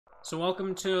So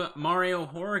welcome to Mario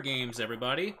Horror Games,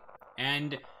 everybody.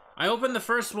 And I opened the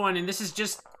first one, and this is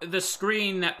just the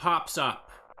screen that pops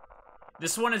up.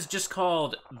 This one is just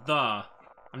called The.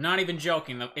 I'm not even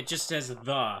joking, it just says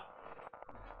The.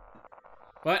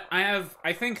 But I have,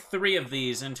 I think, 3 of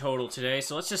these in total today,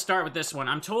 so let's just start with this one.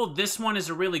 I'm told this one is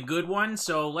a really good one,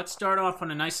 so let's start off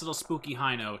on a nice little spooky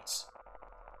high note.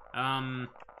 Can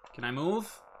I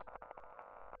move?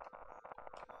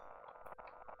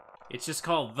 It's just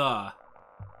called The.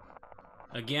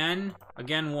 Again?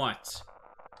 Again what?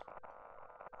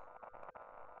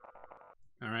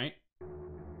 Alright.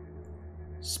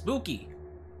 Spooky.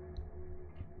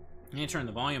 I need to turn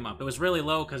the volume up. It was really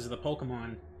low because of the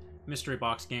Pokemon mystery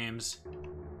box games.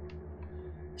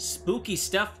 Spooky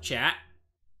stuff, chat.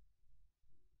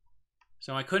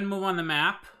 So I couldn't move on the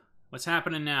map. What's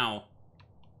happening now?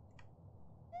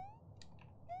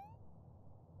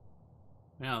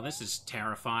 Well, this is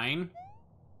terrifying.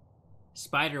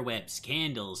 Spiderwebs,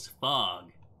 candles, fog.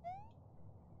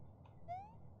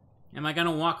 Am I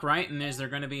gonna walk right and is there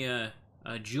gonna be a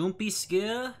jumpy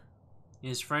scare?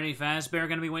 Is Freddy Fazbear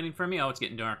gonna be waiting for me? Oh, it's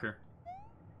getting darker.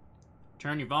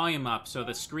 Turn your volume up so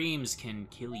the screams can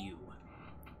kill you.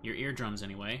 Your eardrums,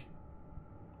 anyway.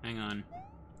 Hang on.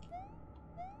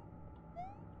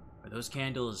 Are those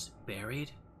candles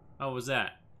buried? Oh, what was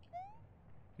that?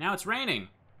 Now it's raining.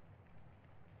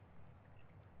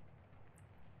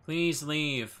 Please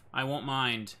leave. I won't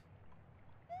mind.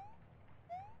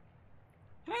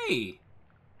 Hey!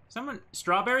 Someone...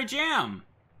 Strawberry jam!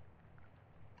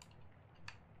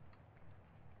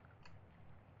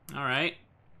 Alright.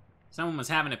 Someone was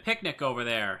having a picnic over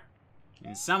there.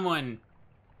 And someone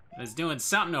was doing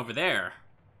something over there.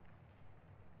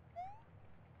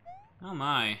 Oh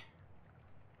my.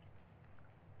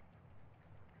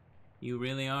 You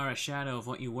really are a shadow of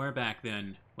what you were back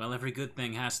then. Well, every good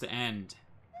thing has to end.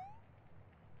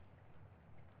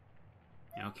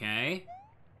 Okay.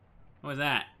 What was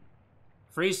that?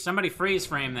 Freeze, somebody freeze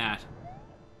frame that.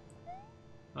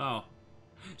 Oh.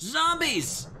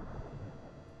 Zombies!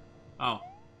 Oh.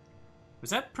 Was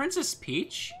that Princess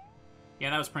Peach? Yeah,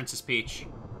 that was Princess Peach.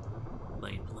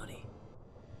 Laid bloody.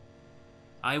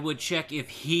 I would check if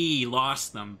he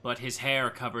lost them, but his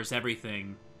hair covers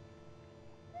everything.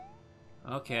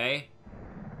 Okay.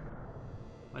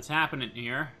 What's happening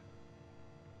here?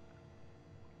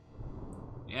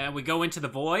 Yeah, we go into the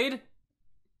void?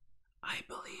 I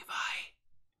believe I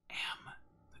am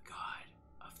the god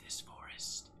of this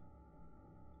forest.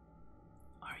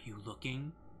 Are you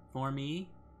looking for me?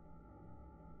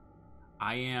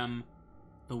 I am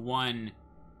the one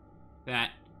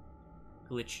that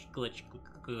glitch.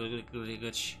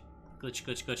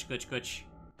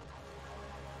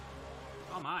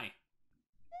 Oh my.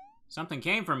 Something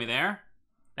came for me there.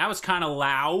 That was kind of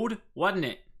loud, wasn't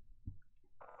it?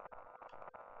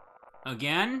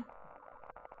 Again?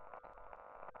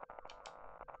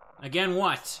 Again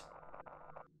what?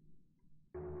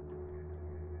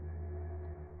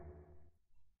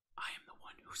 I am the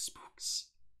one who spooks.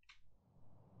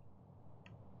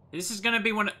 This is gonna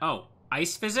be one of... Oh,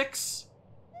 ice physics?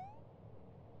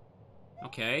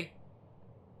 Okay.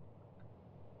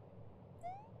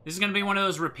 This is gonna be one of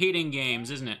those repeating games,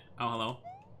 isn't it? Oh, hello.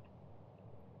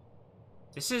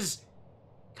 This is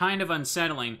kind of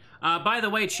unsettling. By the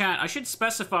way, chat, I should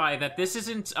specify that this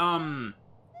isn't,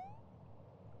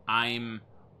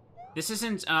 this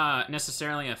isn't,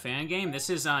 necessarily a fan game. This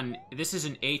is an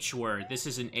H word. This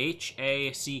is an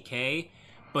H-A-C-K.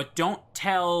 But don't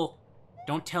tell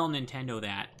Nintendo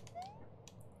that.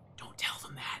 Don't tell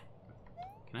them that.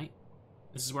 Can I?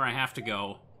 This is where I have to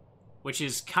go. Which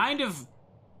is kind of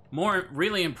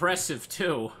really impressive,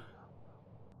 too.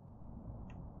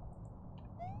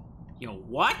 Yo,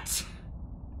 what?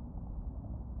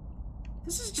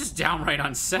 This is just downright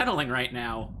unsettling right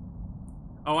now.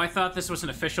 Oh, I thought this was an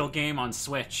official game on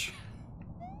Switch.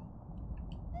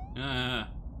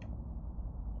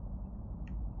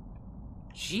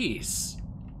 Jeez.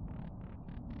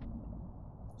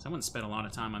 Someone spent a lot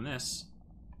of time on this.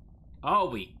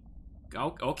 Oh,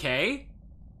 okay.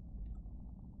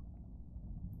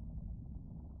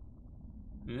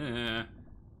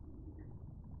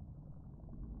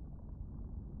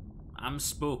 I'm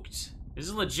spooked. This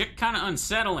is legit kind of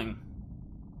unsettling.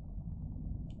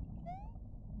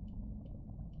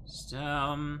 Just,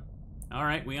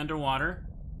 alright, we underwater.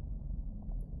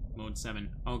 Mode 7.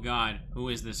 Oh god, who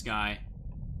is this guy?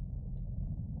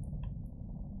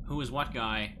 Who is what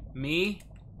guy? Me?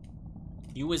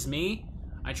 You is me?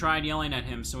 I tried yelling at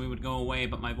him so he would go away,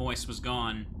 but my voice was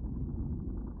gone.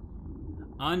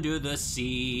 Under the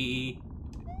sea.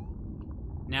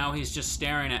 Now he's just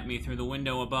staring at me through the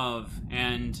window above,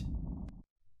 and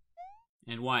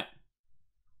what?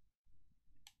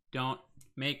 Don't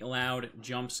make a loud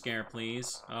jump scare,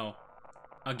 please. Oh.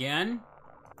 Again?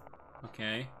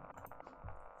 Okay.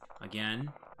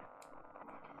 Again.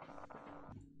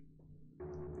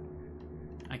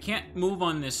 I can't move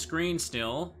on this screen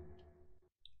still.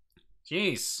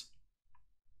 Jeez.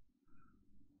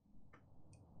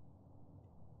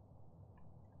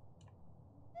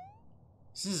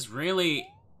 This is really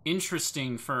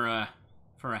interesting for a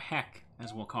heck,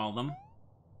 as we'll call them.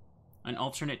 An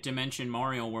alternate dimension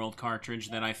Mario World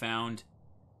cartridge that I found.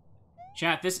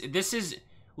 Chat, this is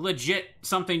legit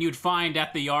something you'd find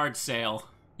at the yard sale.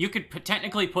 You could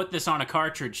technically put this on a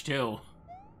cartridge too.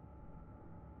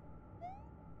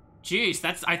 Jeez,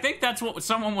 I think that's what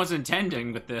someone was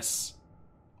intending with this.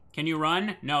 Can you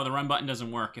run? No, the run button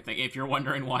doesn't work, if you're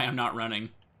wondering why I'm not running.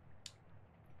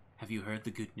 Have you heard the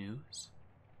good news?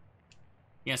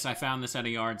 Yes, I found this at a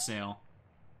yard sale.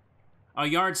 A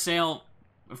yard sale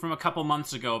from a couple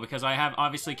months ago, because I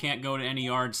obviously can't go to any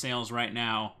yard sales right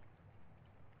now.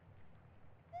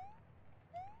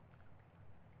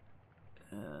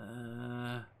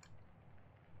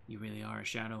 You really are a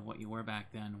shadow of what you were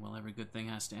back then. Well, every good thing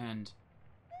has to end.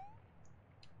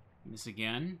 This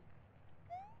again?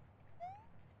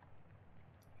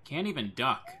 Can't even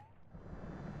duck.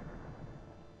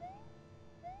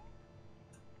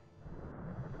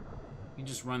 You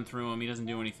just run through him, he doesn't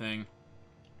do anything.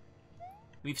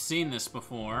 We've seen this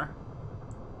before.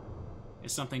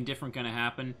 Is something different gonna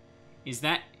happen? Is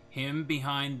that him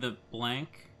behind the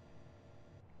blank?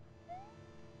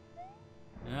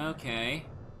 Okay.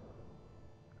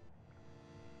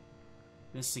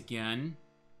 This again.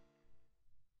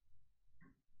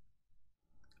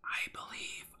 I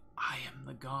believe I am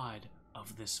the god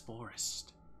of this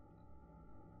forest.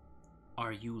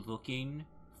 Are you looking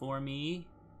for me?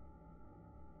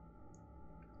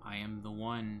 I am the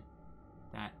one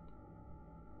that...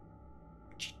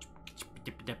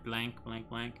 blank, blank,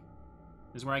 blank.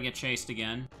 This is where I get chased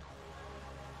again.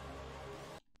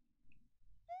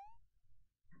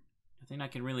 Nothing I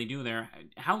can really do there.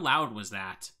 How loud was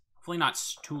that? Hopefully not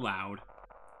too loud.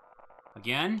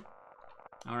 Again?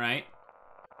 Alright.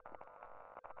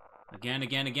 Again,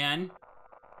 again, again.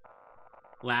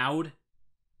 Loud.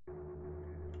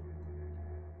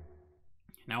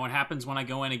 Now what happens when I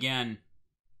go in again?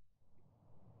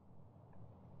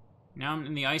 Now I'm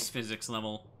in the ice physics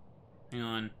level. Hang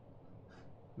on.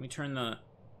 Let me turn the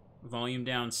volume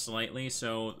down slightly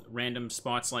so random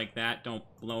spots like that don't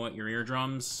blow out your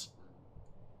eardrums.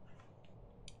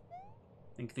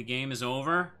 Think the game is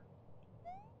over?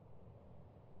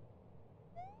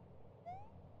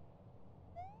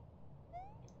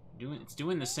 It's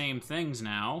doing the same things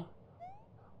now.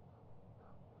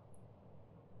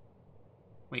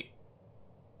 Wait.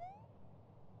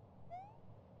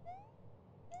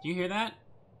 Do you hear that?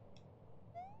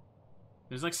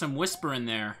 There's like some whisper in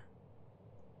there.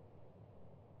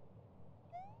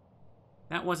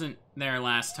 That wasn't there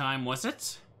last time, was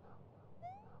it?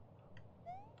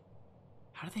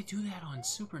 How did they do that on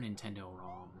Super Nintendo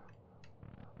ROM?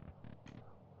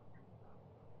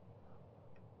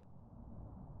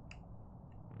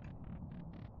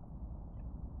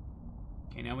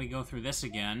 Okay, now we go through this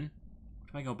again.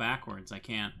 If I go backwards, I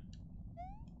can't.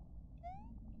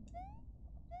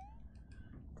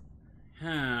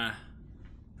 Huh.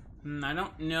 I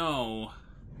don't know.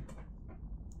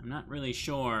 I'm not really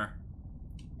sure.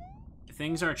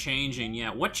 Things are changing, yeah.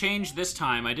 What changed this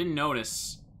time? I didn't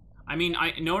notice. I mean,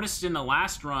 I noticed in the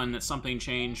last run that something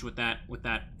changed with that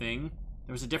thing.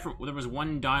 There was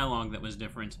one dialogue that was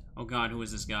different. Oh god, who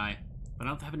is this guy? But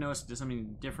I haven't noticed there's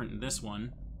something different in this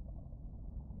one.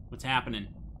 What's happening?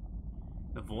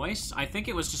 The voice? I think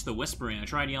it was just the whispering. I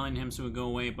tried yelling at him so it would go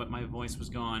away, but my voice was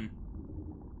gone.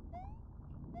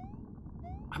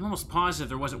 I'm almost positive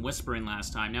there wasn't whispering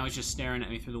last time. Now he's just staring at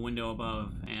me through the window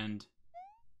above, and...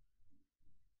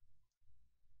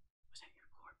 Was that your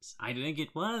corpse? I think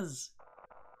it was.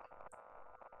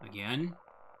 Again?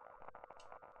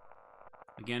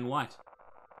 Again what?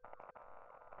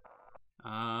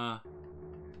 I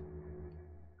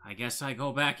guess I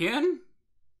go back in?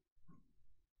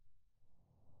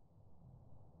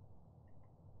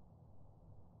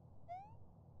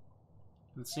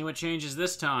 Let's see what changes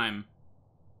this time.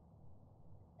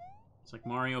 It's like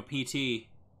Mario PT.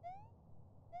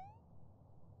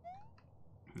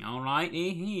 Alright,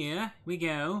 here we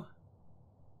go.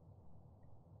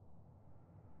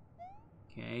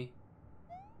 Okay.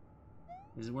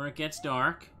 This is where it gets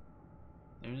dark.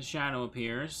 There's a shadow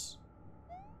appears.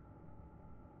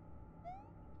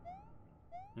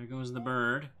 There goes the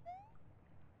bird.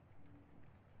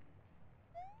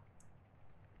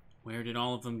 Where did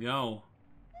all of them go?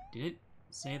 Did it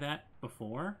say that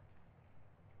before?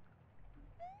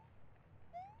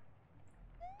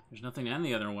 There's nothing to end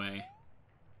the other way.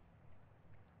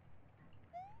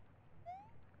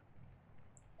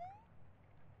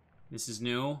 This is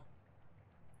new.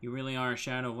 You really are a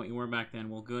shadow of what you were back then.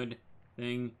 Well, good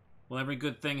thing. Well, every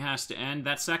good thing has to end.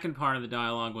 That second part of the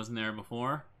dialogue wasn't there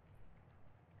before.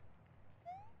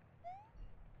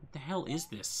 What the hell is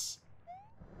this?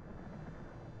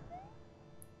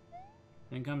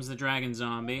 Then comes the dragon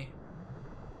zombie.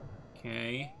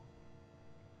 Okay.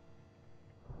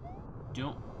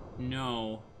 Don't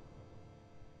know.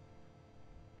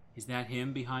 Is that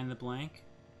him behind the blank?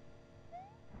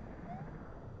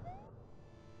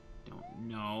 Don't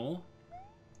know.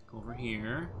 Go over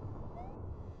here.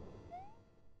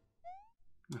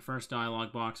 The first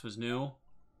dialogue box was new.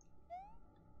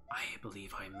 I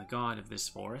believe I am the god of this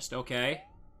forest. Okay.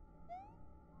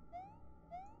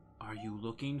 Are you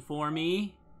looking for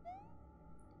me?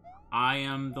 I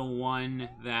am the one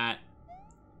that...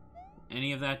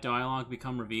 Any of that dialogue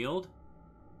become revealed?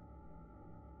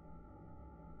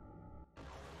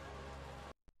 I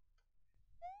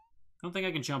don't think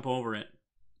I can jump over it.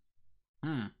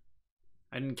 I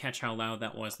didn't catch how loud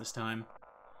that was this time.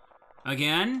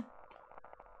 Again?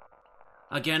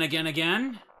 Again, again,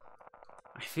 again?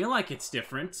 I feel like it's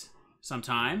different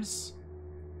sometimes.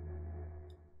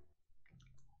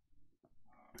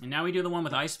 And now we do the one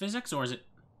with ice physics, or is it...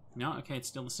 No, okay, it's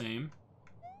still the same.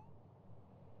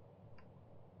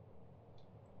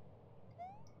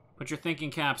 Put your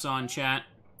thinking caps on, chat.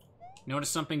 Notice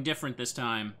something different this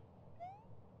time.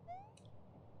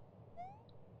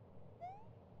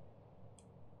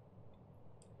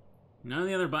 None of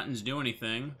the other buttons do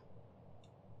anything.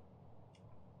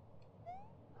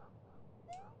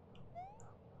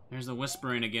 There's the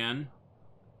whispering again.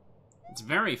 It's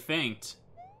very faint.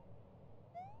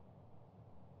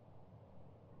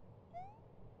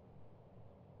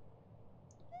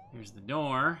 There's the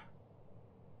door.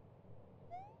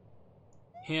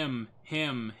 Him,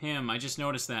 him, him. I just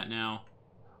noticed that now.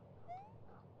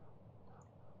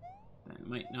 That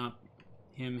might not...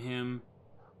 Him, him.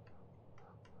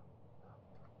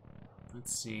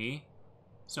 Let's see.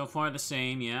 So far the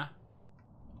same, yeah.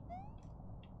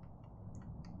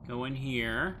 Go in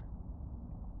here.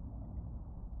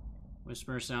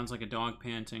 Whisper sounds like a dog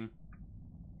panting.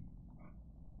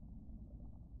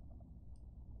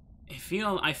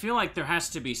 I feel like there has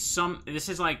to be some... This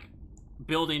is like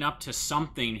building up to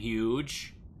something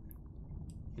huge.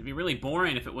 It'd be really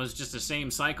boring if it was just the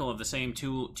same cycle of the same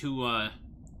two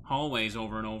hallways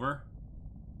over and over.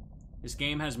 This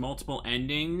game has multiple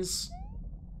endings.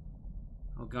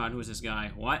 Oh god, who is this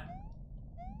guy? What?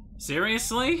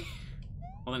 Seriously?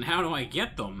 Well then how do I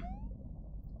get them?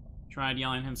 Tried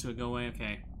yelling at him so it would go away.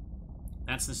 Okay.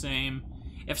 That's the same.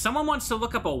 If someone wants to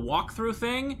look up a walkthrough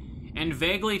thing and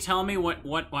vaguely tell me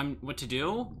what to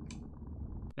do,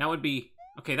 that would be...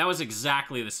 Okay, that was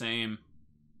exactly the same.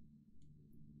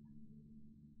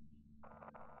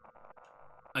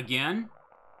 Again?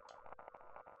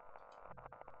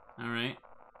 Alright.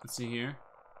 Let's see here.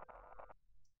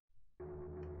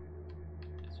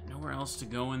 Is there nowhere else to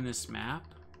go in this map?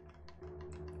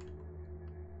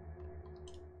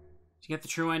 To get the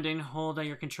true ending, hold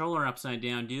your controller upside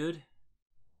down, dude.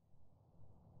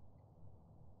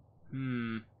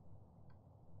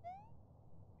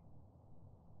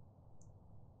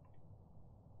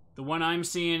 The one I'm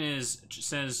seeing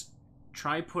says,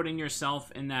 try putting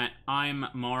yourself in that I'm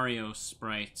Mario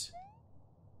sprite.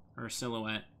 Or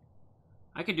silhouette.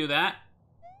 I could do that.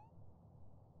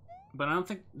 But I don't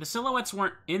think... The silhouettes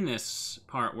weren't in this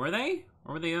part, were they?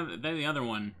 Or were they the other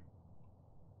one?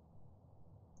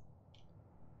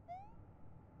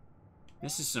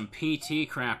 This is some PT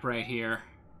crap right here.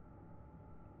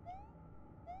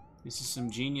 This is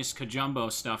some genius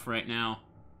Kajumbo stuff right now.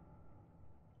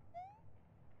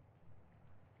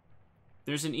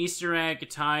 There's an Easter egg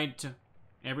tied to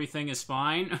everything is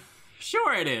fine.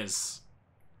 Sure it is.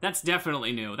 That's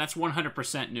definitely new. That's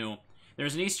 100% new.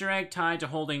 There's an Easter egg tied to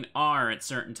holding R at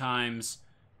certain times.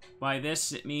 By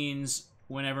this, it means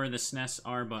whenever the SNES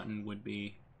R button would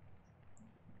be.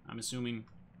 I'm assuming...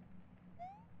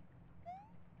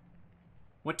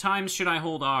 What times should I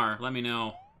hold R? Let me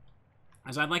know.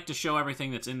 As I'd like to show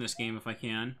everything that's in this game if I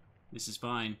can. This is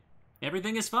fine.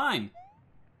 Everything is fine.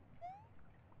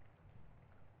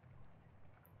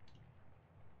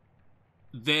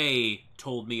 They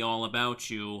told me all about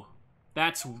you.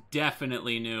 That's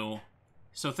definitely new.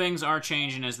 So things are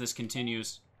changing as this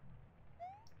continues.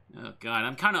 Oh god,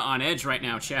 I'm kind of on edge right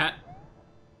now, chat.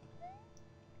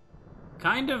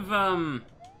 Kind of,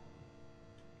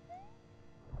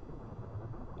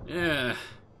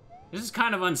 This is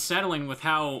kind of unsettling with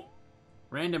how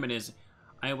random it is.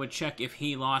 I would check if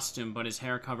he lost him, but his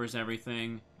hair covers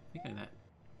everything. I think that...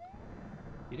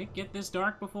 Did it get this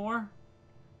dark before?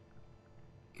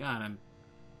 God, I'm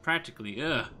practically...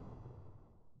 Ugh.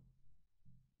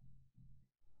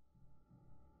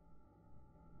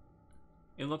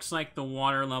 It looks like the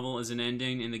water level is an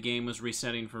ending and the game was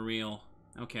resetting for real.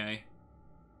 Okay.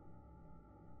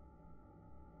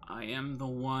 I am the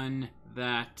one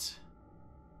that...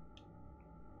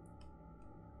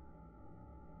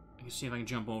 I can see if I can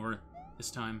jump over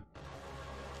this time.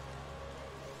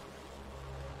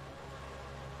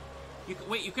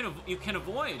 Wait, you can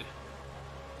avoid.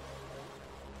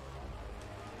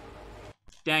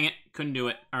 Dang it, couldn't do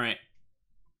it. All right.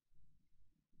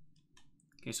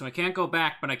 Okay, so I can't go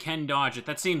back, but I can dodge it.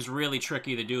 That seems really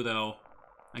tricky to do, though.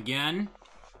 Again?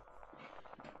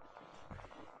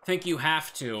 Think you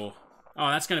have to. Oh,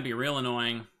 that's gonna be real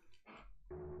annoying.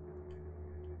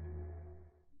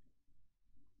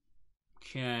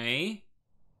 Okay.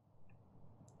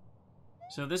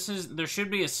 So this is... There should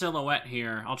be a silhouette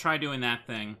here. I'll try doing that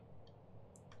thing.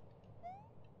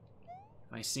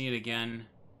 If I see it again.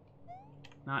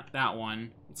 Not that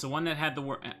one. It's the one that had the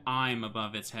word I'm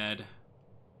above its head.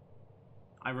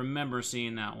 I remember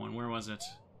seeing that one. Where was it?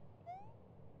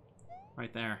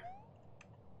 Right there.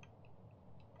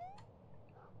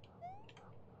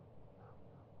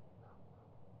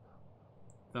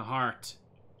 The heart.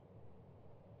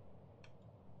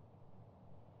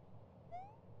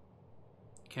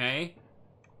 Okay.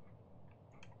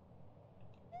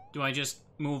 Do I just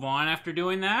move on after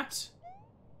doing that?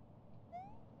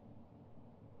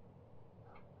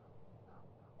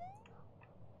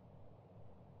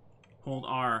 Hold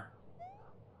R.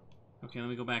 Okay, let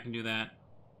me go back and do that.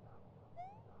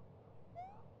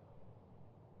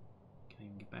 Can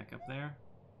I get back up there?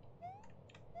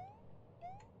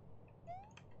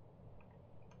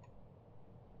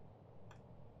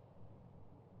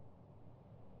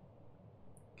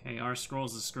 Okay, R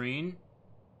scrolls the screen.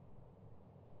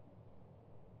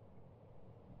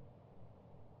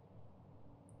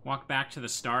 Walk back to the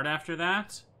start after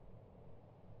that.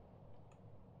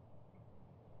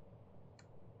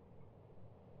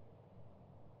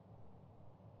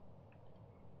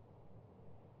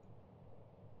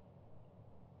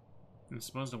 I'm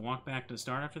supposed to walk back to the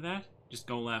start after that? Just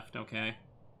go left, okay.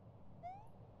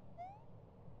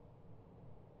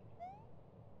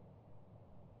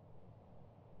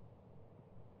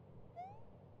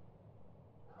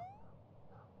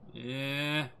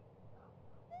 Yeah.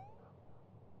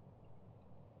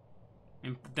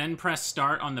 And then press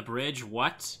start on the bridge?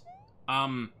 What?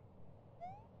 Okay,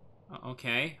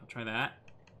 I'll try that.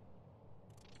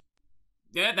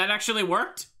 Yeah, that actually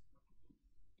worked?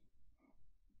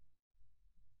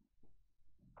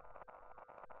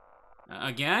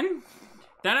 Again?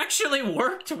 That actually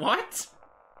worked? What?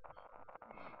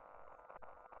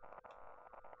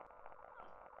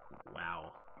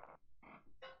 Wow.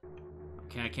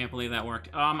 Okay, I can't believe that worked.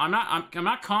 I'm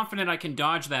not confident I can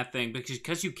dodge that thing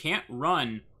because you can't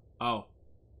run. Oh.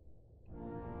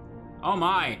 Oh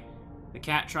my. The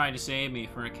cat tried to save me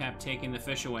for it kept taking the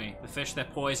fish away. The fish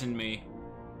that poisoned me.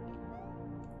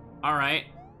 Alright.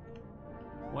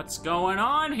 What's going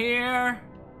on here?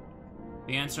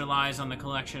 The answer lies on the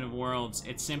collection of worlds.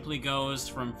 It simply goes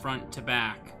from front to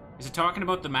back. Is it talking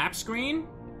about the map screen?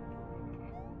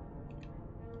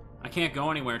 I can't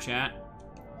go anywhere, chat.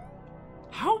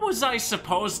 How was I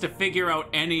supposed to figure out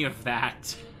any of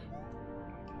that?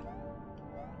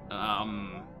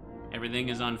 Everything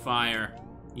is on fire.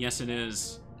 Yes, it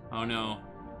is. Oh no.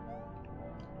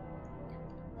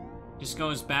 Just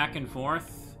goes back and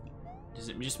forth? Does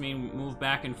it just mean move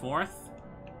back and forth?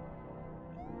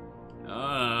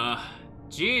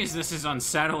 Jeez, this is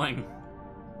unsettling.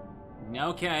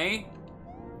 Okay.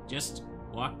 Just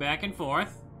walk back and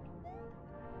forth.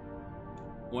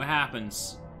 What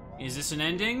happens? Is this an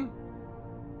ending?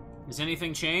 Does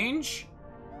anything change?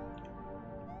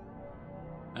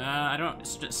 I don't...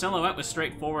 Silhouette was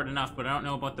straightforward enough, but I don't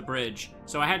know about the bridge.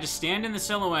 So I had to stand in the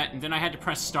silhouette, and then I had to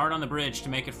press start on the bridge to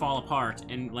make it fall apart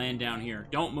and land down here.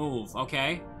 Don't move,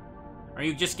 okay? Are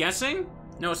you just guessing?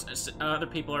 No, other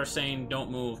people are saying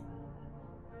don't move.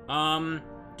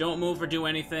 Don't move or do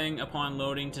anything upon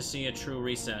loading to see a true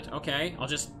reset. Okay, I'll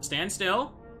just stand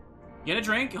still. Get a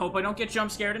drink. Hope I don't get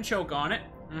jump scared and choke on it.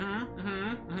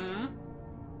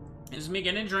 This is me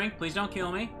getting a drink. Please don't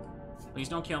kill me. Please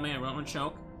don't kill me. I won't want to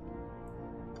choke.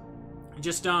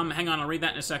 Just, hang on, I'll read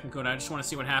that in a second, Code. I just want to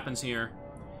see what happens here.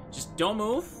 Just don't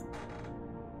move.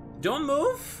 Don't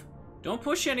move. Don't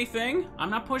push anything. I'm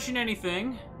not pushing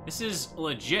anything. This is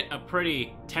legit a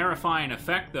pretty terrifying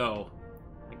effect, though.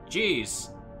 Like, jeez.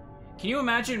 Can you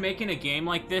imagine making a game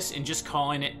like this and just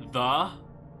calling it the?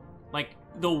 Like,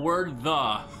 the word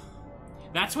the.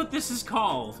 That's what this is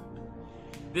called.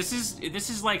 This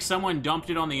is like someone dumped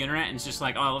it on the internet and it's just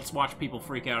like, oh, let's watch people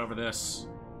freak out over this.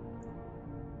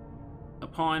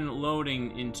 Upon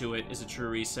loading into it is a true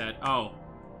reset. Oh,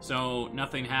 so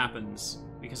nothing happens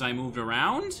because I moved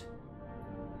around?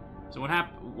 So what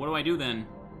do I do then?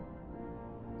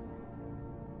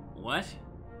 What?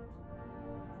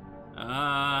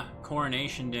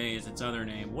 Coronation Day is its other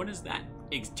name. What does that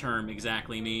term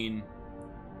exactly mean?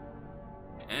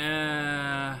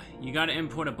 You gotta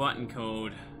input a button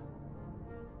code.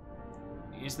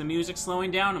 Is the music slowing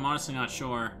down? I'm honestly not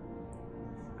sure.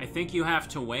 I think you have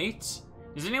to wait.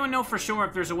 Does anyone know for sure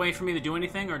if there's a way for me to do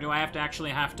anything, or do I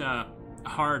actually have to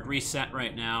hard reset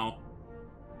right now?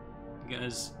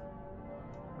 Because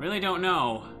I really don't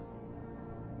know.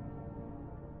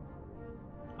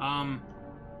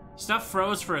 Stuff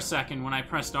froze for a second when I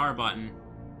pressed R button.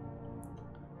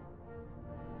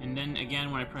 And then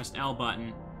again when I pressed L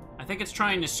button. I think it's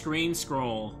trying to screen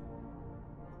scroll.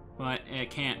 But it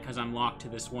can't because I'm locked to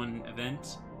this one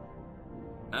event.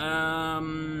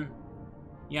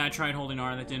 Yeah, I tried holding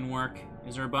R, that didn't work.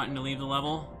 Is there a button to leave the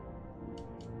level?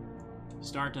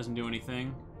 Start doesn't do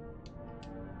anything.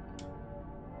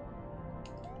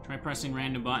 Try pressing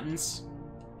random buttons.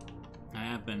 I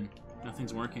have been.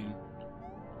 Nothing's working.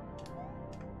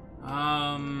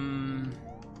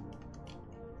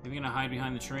 Maybe gonna hide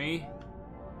behind the tree?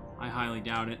 I highly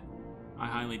doubt it. I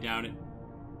highly doubt it.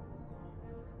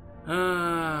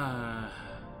 I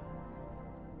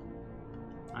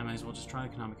might as well just try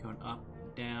the Konami code. Up,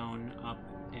 down,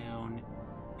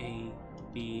 A,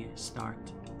 B,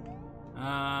 start.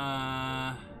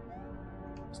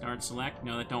 Start, select?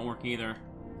 No, that don't work either.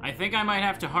 I think I might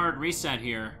have to hard reset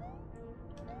here.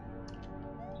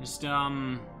 Just,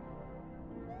 I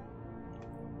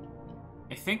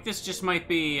think this just might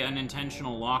be an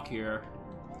intentional lock here.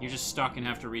 You're just stuck and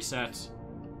have to reset.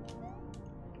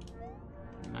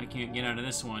 I can't get out of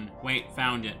this one. Wait,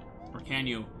 found it. Or can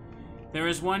you? There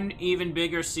is one even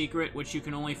bigger secret which you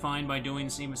can only find by doing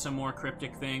some more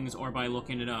cryptic things or by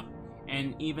looking it up.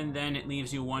 And even then it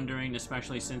leaves you wondering,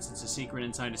 especially since it's a secret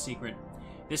inside a secret.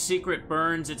 This secret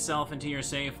burns itself into your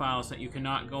save file so that you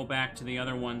cannot go back to the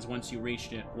other ones once you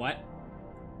reached it. What?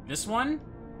 This one?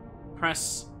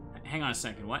 Press... Hang on a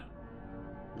second, what?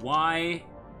 Y,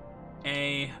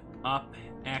 A, up,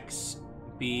 X,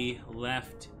 B,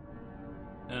 left,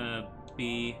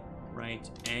 B, right,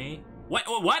 A.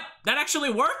 What? That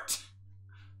actually worked?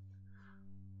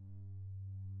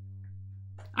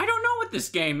 I don't know with this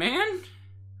game, man.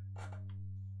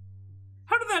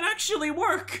 How did that actually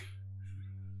work?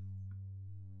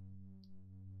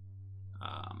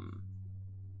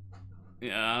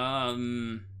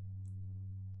 I'm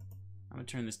gonna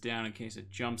turn this down in case a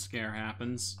jump scare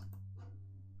happens.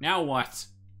 Now what?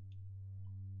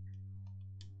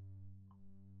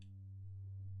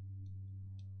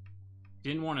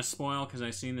 Didn't want to spoil because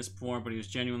I've seen this before, but he was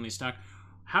genuinely stuck.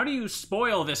 How do you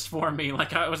spoil this for me?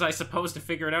 Like, was I supposed to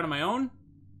figure it out on my own?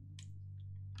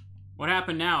 What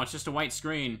happened now? It's just a white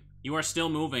screen. You are still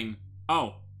moving.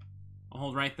 Oh. I'll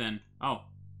hold right then. Oh.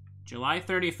 July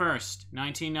 31st,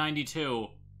 1992.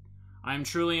 I am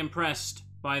truly impressed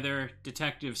by their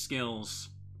detective skills.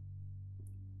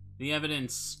 The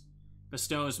evidence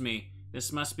bestows me.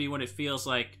 This must be what it feels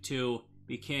like to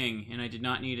be king, and I did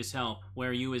not need his help.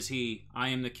 Where you is he? I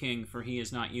am the king, for he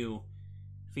is not you.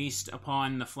 Feast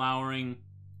upon the flowering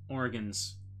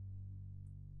organs,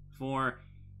 for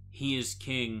he is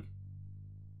king.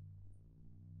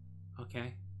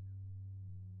 Okay.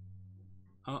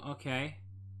 Oh, okay.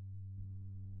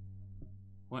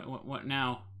 What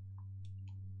now?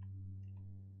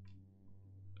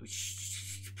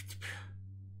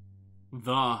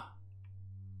 The.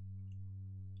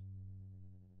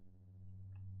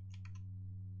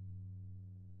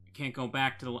 Can't go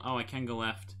back to the... Oh, I can go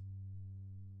left.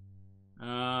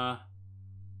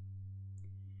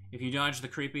 If you dodge the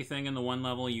creepy thing in the one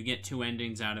level, you get 2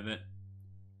 endings out of it.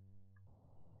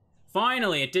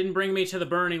 Finally, it didn't bring me to the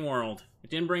burning world. It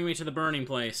didn't bring me to the burning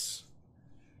place.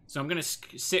 So I'm gonna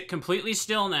sit completely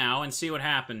still now and see what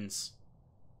happens.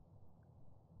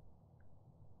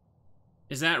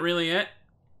 Is that really it?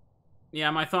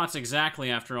 Yeah, my thoughts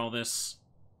exactly after all this.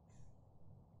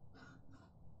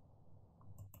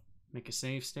 Make a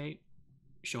save state?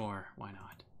 Sure, why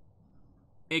not?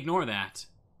 Ignore that.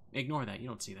 Ignore that. You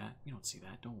don't see that. You don't see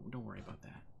that. Don't worry about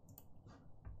that.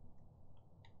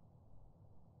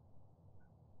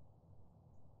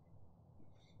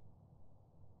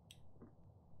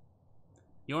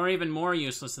 You're even more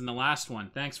useless than the last one.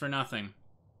 Thanks for nothing.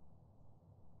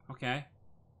 Okay.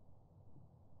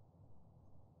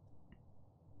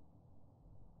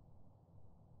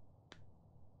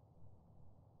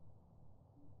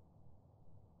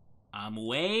 I'm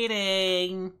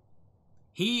waiting.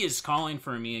 He is calling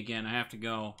for me again. I have to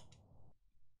go.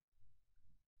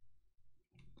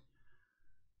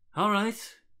 All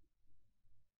right.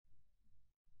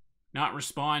 Not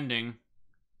responding.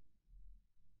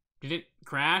 Did it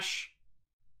crash?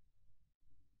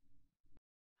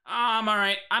 I'm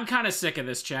alright. I'm kind of sick of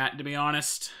this chat, to be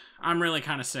honest. I'm really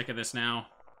kind of sick of this now.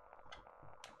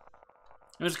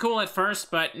 It was cool at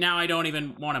first, but now I don't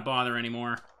even want to bother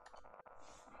anymore.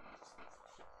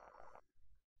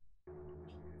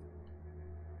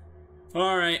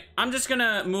 Alright, I'm just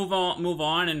gonna move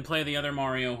on and play the other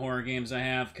Mario horror games I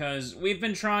have, because we've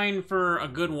been trying for a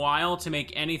good while to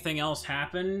make anything else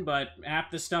happen, but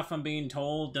half the stuff I'm being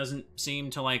told doesn't seem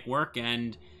to, like, work,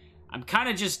 and I'm kind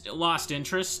of just lost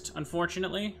interest,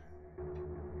 unfortunately.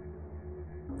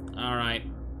 Alright.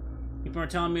 People are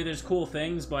telling me there's cool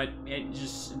things, but it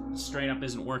just straight up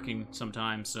isn't working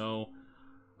sometimes, so...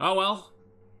 Oh well.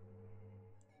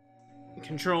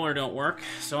 Controller don't work,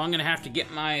 so I'm gonna have to get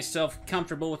myself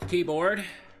comfortable with the keyboard.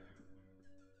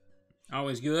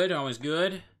 Always good, always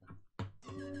good.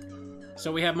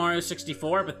 So we have Mario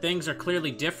 64, but things are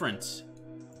clearly different.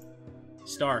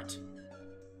 Start.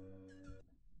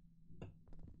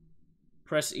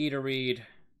 Press E to read.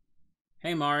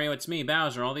 Hey Mario, it's me,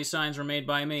 Bowser. All these signs were made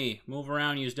by me. Move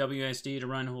around, use WSD to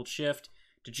run, hold shift.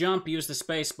 To jump, use the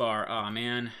space bar. Aw,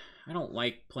 man. I don't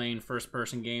like playing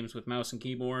first-person games with mouse and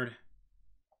keyboard.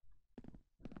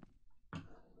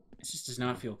 It just does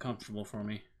not feel comfortable for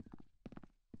me.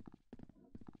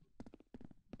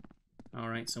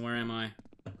 Alright, so where am I?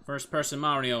 First person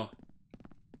Mario.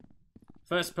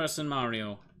 First person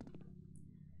Mario.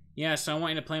 Yes, I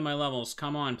want you to play my levels.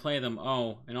 Come on, play them.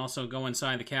 Oh, and also go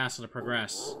inside the castle to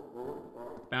progress.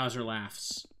 Bowser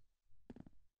laughs.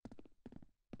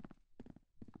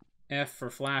 F for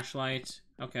flashlight.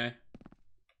 Okay.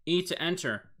 E to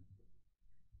enter.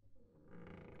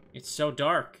 It's so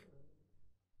dark.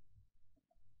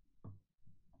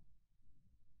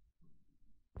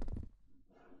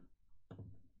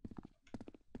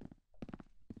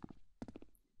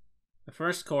 The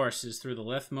first course is through the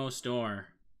leftmost door.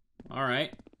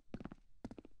 Alright.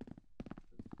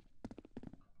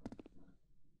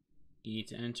 E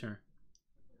to enter.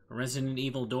 A Resident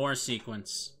Evil door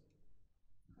sequence.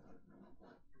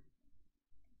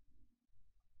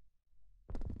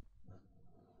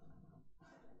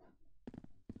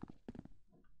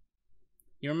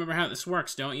 You remember how this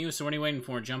works, don't you? So what are you waiting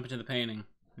for? Jump into the painting.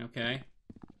 Okay.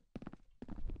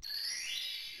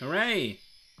 Hooray!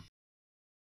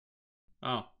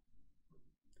 Oh.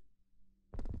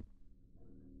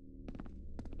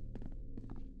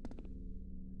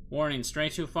 Warning, stray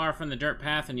too far from the dirt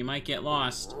path and you might get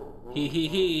lost. Hee hee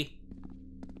hee.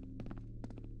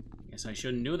 Guess I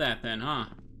shouldn't do that then, huh?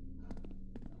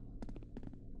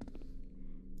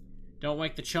 Don't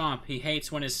wake the chomp. He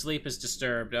hates when his sleep is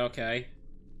disturbed. Okay.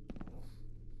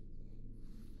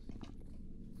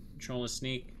 Control a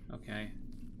sneak. Okay.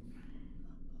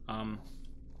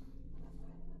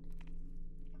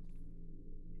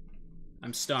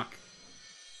 I'm stuck.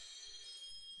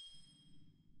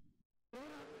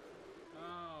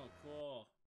 Oh, cool.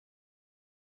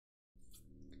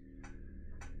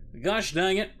 Gosh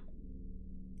dang it.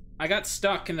 I got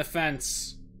stuck in the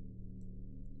fence.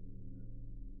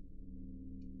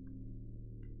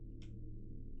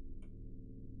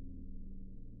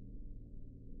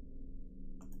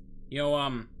 Yo,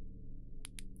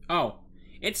 Oh.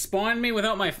 It spawned me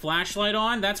without my flashlight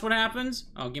on? That's what happens?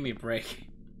 Oh, give me a break.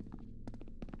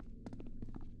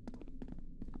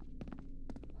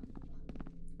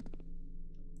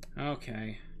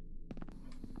 Okay.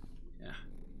 Yeah.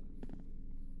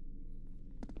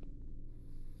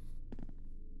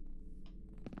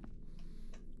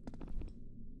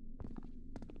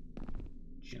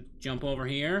 Jump over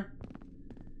here.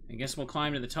 I guess we'll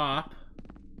climb to the top.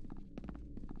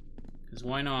 Because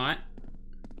why not?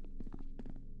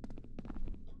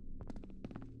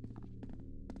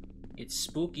 It's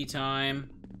spooky time.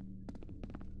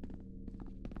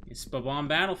 It's Bob-omb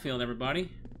Battlefield, everybody.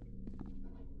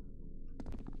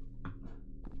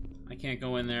 I can't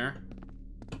go in there.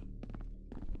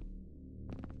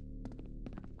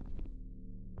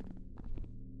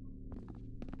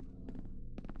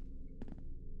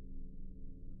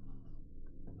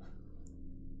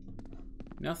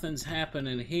 Nothing's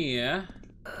happening here.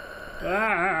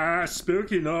 Ah,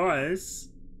 spooky noise.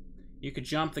 You could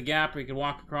jump the gap or you could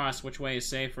walk across. Which way is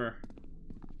safer?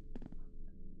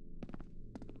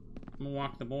 I'm gonna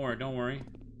walk the board, don't worry.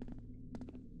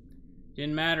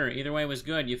 Didn't matter. Either way was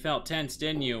good. You felt tense,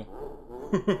 didn't you?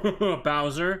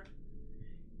 Bowser.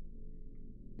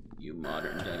 You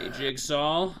modern-day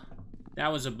Jigsaw.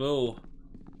 That was a boo.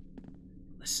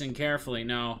 Listen carefully.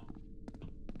 No.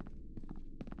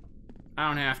 I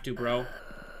don't have to, bro.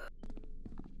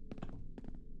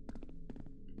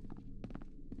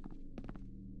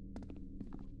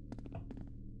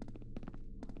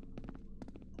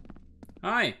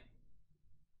 Hi.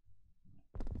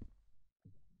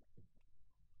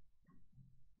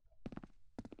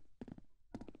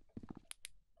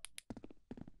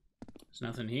 There's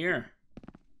nothing here.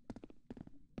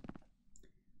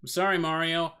 I'm sorry,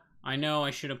 Mario. I know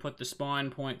I should have put the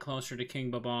spawn point closer to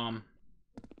King Babam.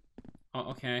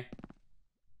 Oh, okay.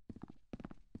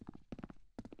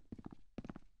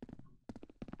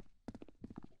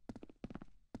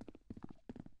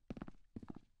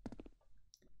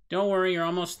 Don't worry, you're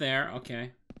almost there.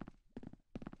 Okay.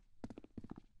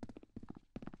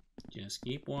 Just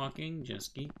keep walking,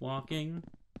 just keep walking.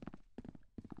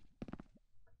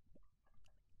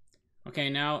 Okay,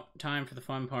 now time for the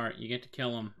fun part. You get to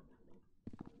kill him.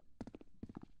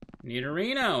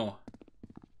 Nidorino!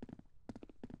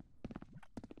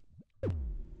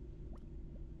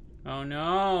 Oh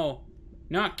no!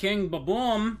 Not King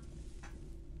Baboom!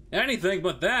 Anything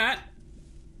but that!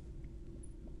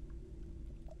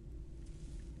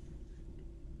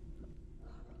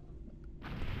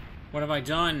 What have I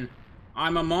done?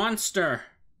 I'm a monster!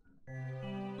 I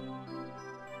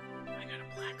got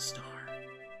a black star.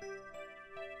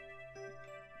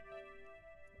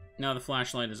 Now the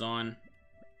flashlight is on.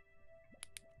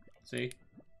 See?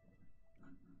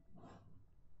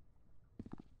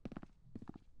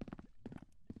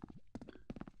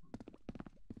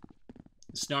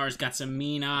 The star's got some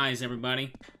mean eyes,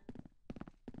 everybody.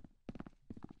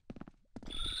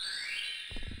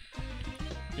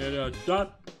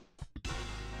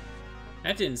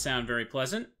 That didn't sound very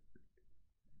pleasant.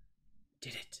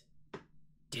 Did it?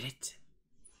 Did it?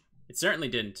 It certainly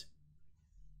didn't.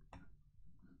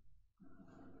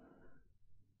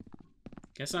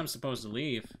 Guess I'm supposed to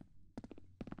leave.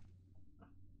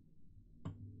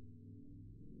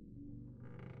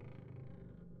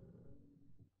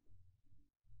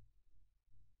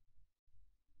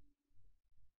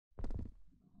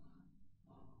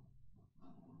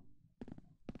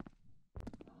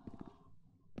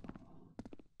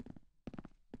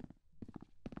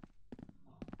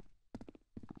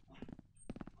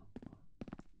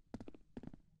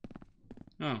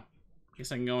 Oh,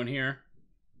 guess I can go in here.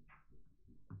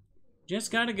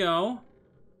 Just gotta go.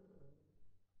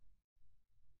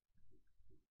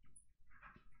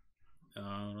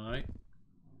 Alright.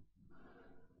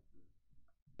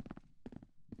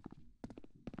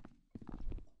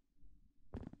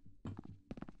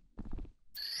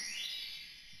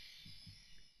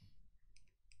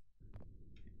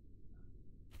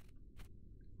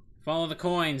 Follow the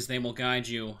coins, they will guide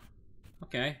you.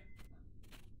 Okay.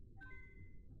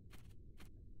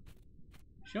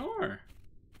 Sure.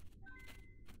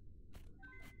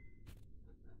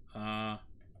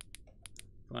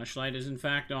 Flashlight is in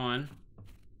fact on.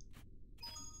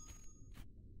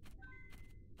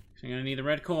 So I'm gonna need the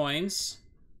red coins.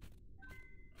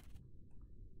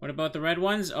 What about the red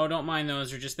ones? Oh, don't mind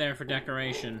those, they're just there for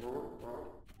decoration.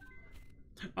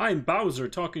 I'm Bowser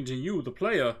talking to you, the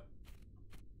player.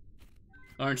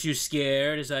 Aren't you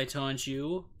scared as I taunt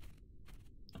you?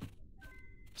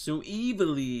 So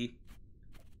evilly.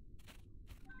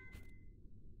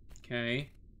 Okay.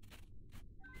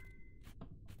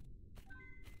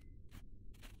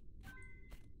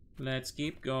 Let's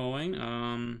keep going.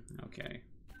 Okay.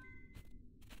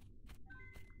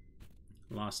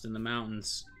 Lost in the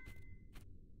mountains.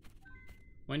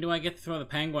 When do I get to throw the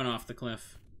penguin off the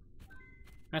cliff?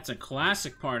 That's a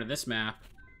classic part of this map.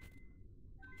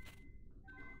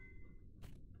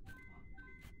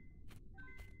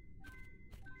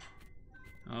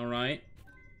 Alright.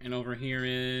 And over here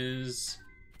is...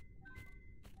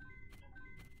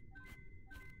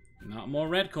 not more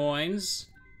red coins.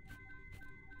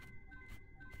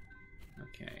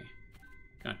 Okay.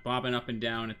 God, bobbing up and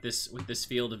down at this with this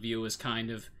field of view is kind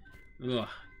of... ugh,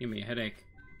 give me a headache.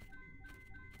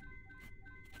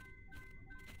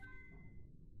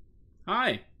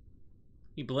 Hi!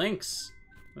 He blinks.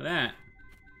 Look at that.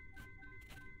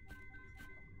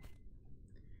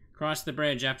 Cross the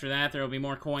bridge. After that, there will be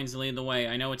more coins to lead the way.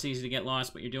 I know it's easy to get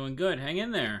lost, but you're doing good. Hang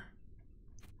in there.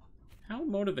 How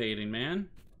motivating, man.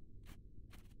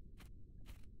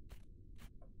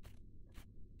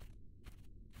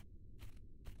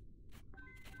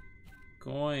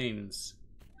 Coins.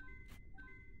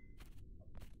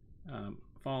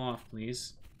 Fall off,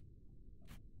 please.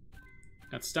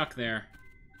 Got stuck there.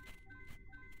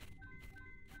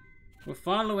 We're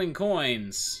following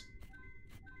coins.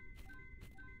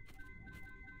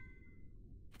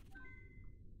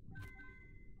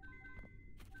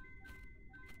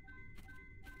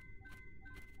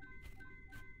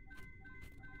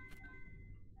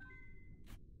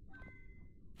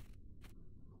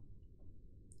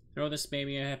 Throw this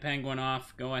baby a penguin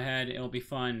off. Go ahead. It'll be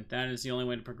fun. That is the only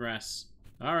way to progress.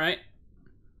 All right.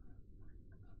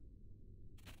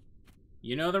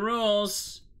 You know the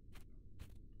rules.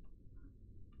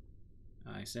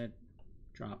 I said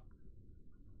drop.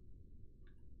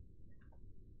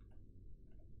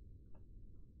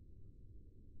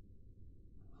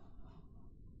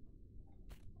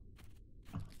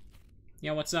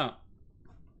 Yeah, what's up?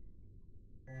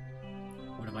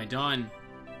 What have I done?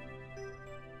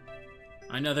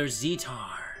 Another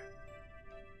Zetar.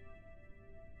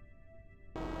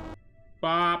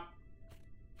 Bop.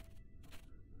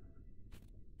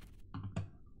 I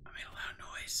made a loud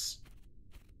noise.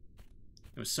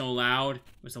 It was so loud.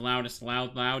 It was the loudest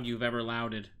loud you've ever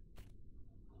louded.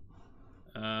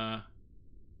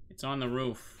 It's on the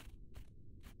roof.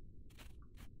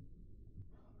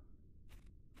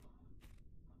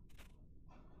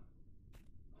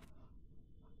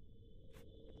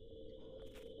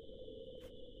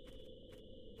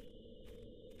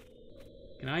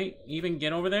 Can I even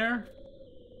get over there?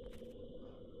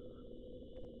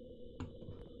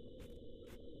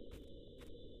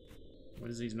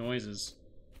 What is these noises?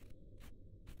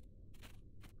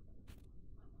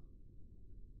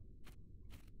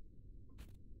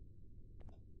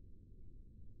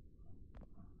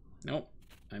 Nope,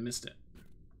 I missed it.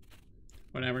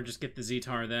 Whatever, just get the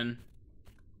Zetar then.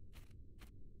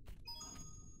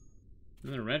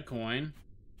 Another red coin.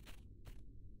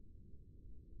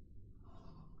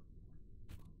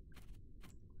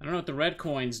 I don't know what the red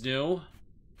coins do.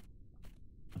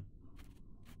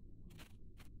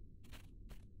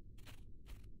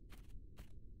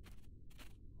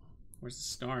 Where's the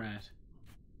star at?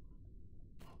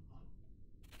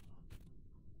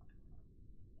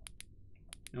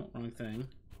 No, wrong thing.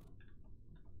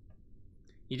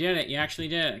 You did it. You actually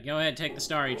did it. Go ahead, take the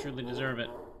star. You truly deserve it.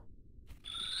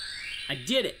 I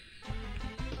did it!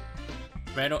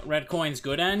 Red coin's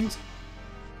good end?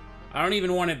 I don't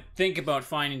even want to think about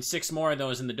finding 6 more of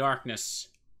those in the darkness.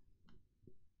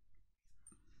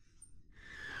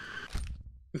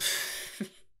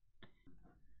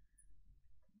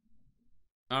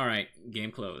 Alright,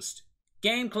 game closed.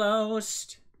 Game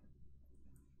closed!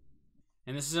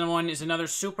 And this is another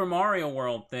Super Mario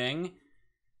World thing.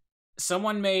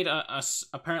 Someone made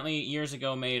apparently years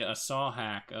ago made a Saw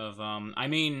hack of,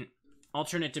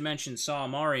 alternate dimension Saw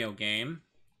Mario game.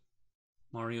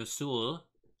 Mario Soul.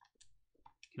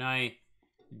 Can I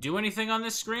do anything on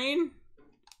this screen?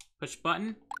 Push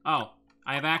button? Oh,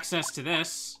 I have access to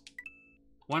this.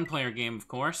 One-player game, of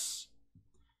course.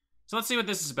 So let's see what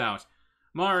this is about.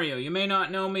 Mario, you may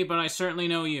not know me, but I certainly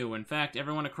know you. In fact,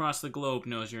 everyone across the globe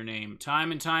knows your name.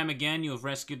 Time and time again, you have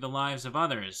rescued the lives of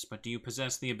others, but do you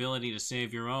possess the ability to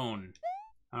save your own?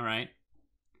 Alright.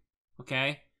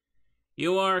 Okay.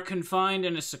 You are confined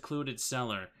in a secluded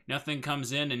cellar. Nothing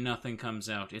comes in and nothing comes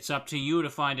out. It's up to you to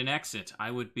find an exit.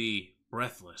 I would be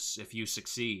breathless if you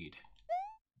succeed.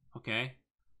 Okay.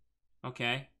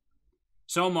 Okay.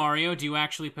 So, Mario, do you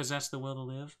actually possess the will to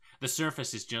live? The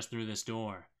surface is just through this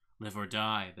door. Live or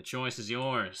die. The choice is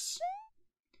yours.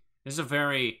 This is a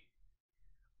very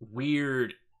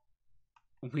weird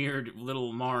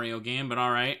little Mario game, but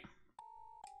alright.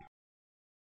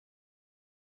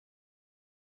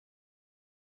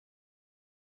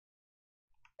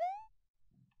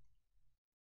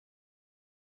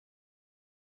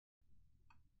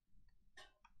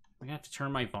 I'm gonna have to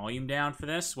turn my volume down for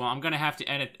this. Well, I'm gonna have to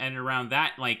edit around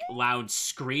that, like, loud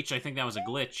screech. I think that was a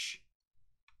glitch.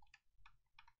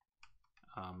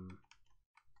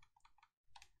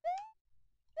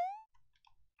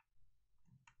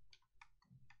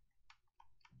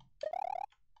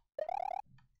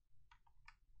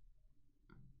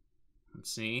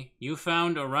 Let's see. You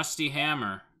found a rusty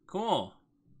hammer. Cool.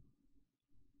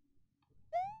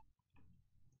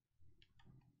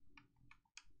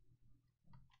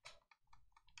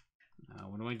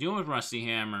 What do I do with rusty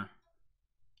hammer?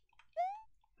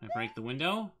 Can I break the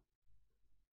window?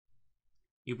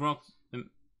 You broke the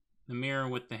mirror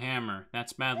with the hammer.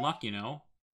 That's bad luck, you know.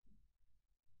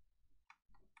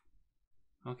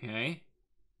 Okay.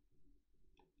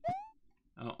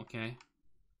 Oh, okay.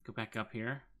 Go back up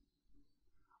here.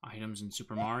 Items in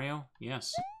Super Mario?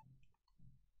 Yes.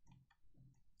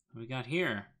 What do we got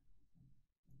here?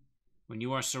 When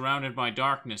you are surrounded by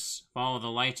darkness, follow the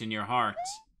light in your heart.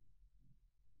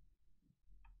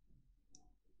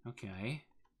 Okay.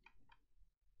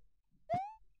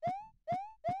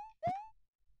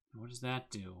 What does that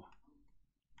do?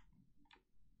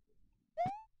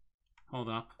 Hold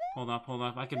up, hold up, hold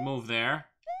up. I can move there.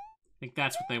 I think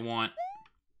that's what they want.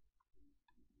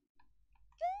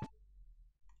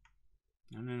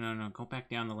 No, no, no, no. Go back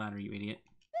down the ladder, you idiot.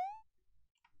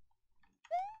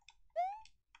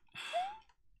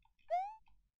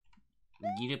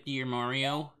 Get up here,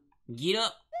 Mario. Get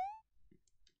up!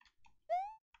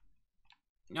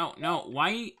 No, no,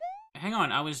 why? Hang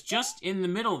on, I was just in the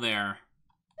middle there.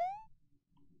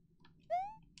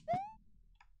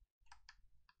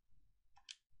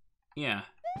 Yeah,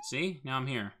 see? Now I'm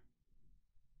here.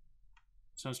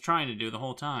 So I was trying to do the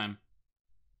whole time.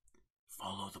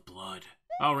 Follow the blood.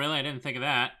 Oh, really? I didn't think of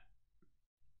that.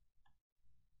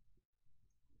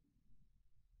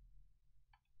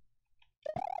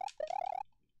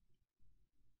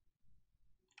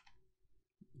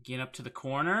 Get up to the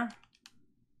corner.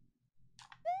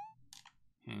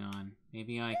 Hang on.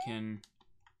 Maybe I can...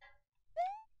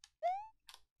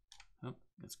 Oh,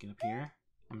 let's get up here.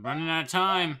 I'm running out of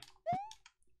time.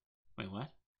 Wait,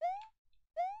 what?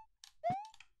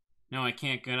 No, I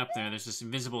can't get up there. There's this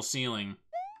invisible ceiling.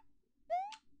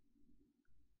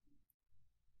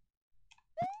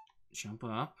 Jump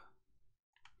up.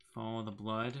 Follow the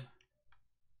blood.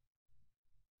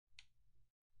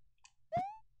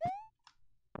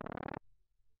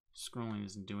 Scrolling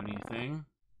doesn't do anything.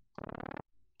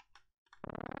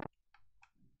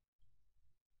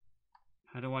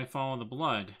 How do I follow the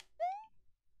blood?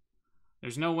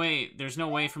 There's no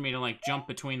way for me to, like, jump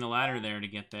between the ladder there to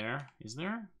get there. Is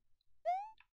there?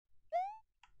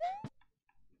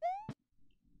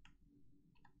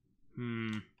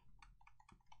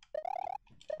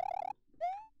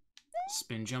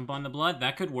 Spin jump on the blood?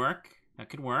 That could work. That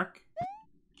could work.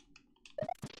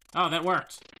 Oh, that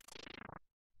worked.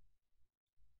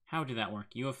 How did that work?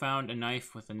 You have found a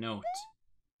knife with a note.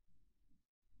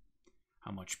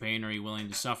 How much pain are you willing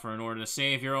to suffer in order to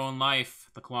save your own life?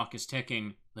 The clock is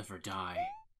ticking. Live or die.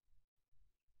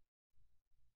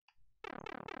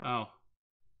 Oh.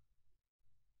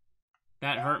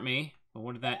 That hurt me. But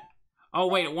what did that... Oh,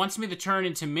 wait, it wants me to turn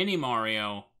into Mini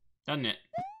Mario. Doesn't it?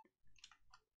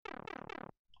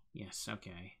 Yes,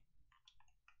 okay.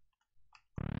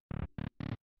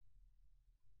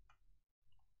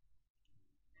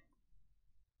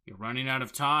 You're running out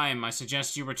of time. I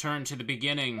suggest you return to the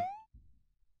beginning.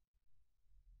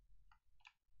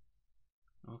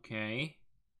 Okay.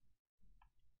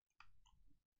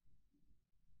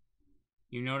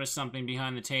 You notice something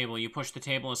behind the table. You push the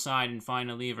table aside and find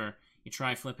a lever. You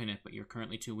try flipping it, but you're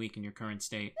currently too weak in your current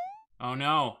state. Oh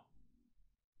no!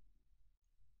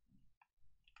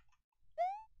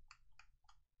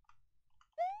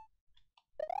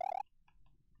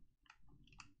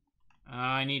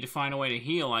 I need to find a way to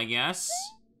heal, I guess.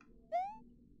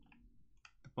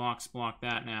 The box blocked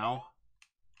that now.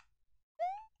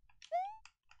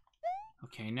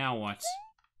 Okay, now what?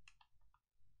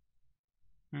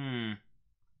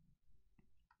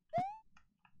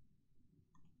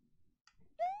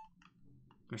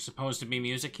 There's supposed to be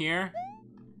music here?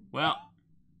 Well,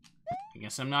 I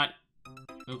guess I'm not...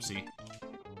 Oopsie.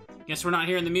 Guess we're not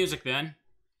hearing the music then.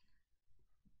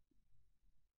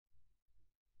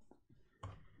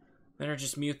 Better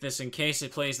just mute this in case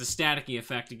it plays the staticky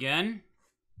effect again.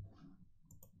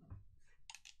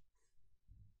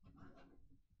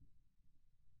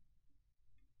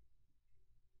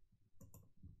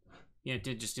 Yeah, it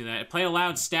did just do that. It played a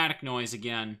loud static noise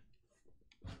again.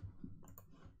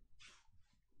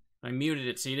 I muted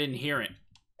it so you didn't hear it.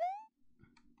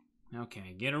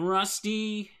 Okay, get a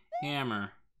rusty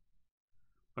hammer.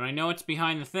 But I know it's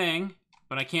behind the thing,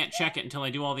 but I can't check it until I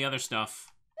do all the other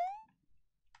stuff.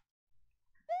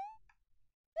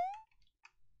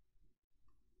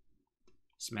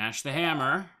 Smash the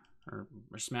hammer, or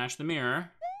smash the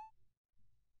mirror.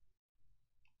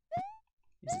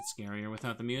 Is it scarier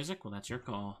without the music? Well, that's your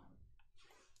call.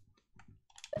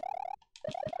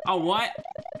 Oh, what?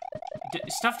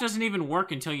 Stuff doesn't even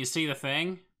work until you see the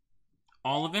thing.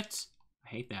 All of it? I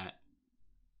hate that.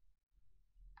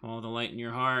 Follow the light in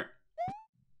your heart.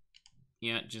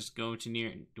 Yeah, just go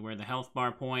to where the health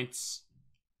bar points.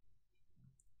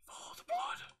 Follow the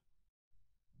blood.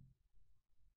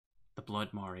 The blood,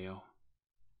 Mario.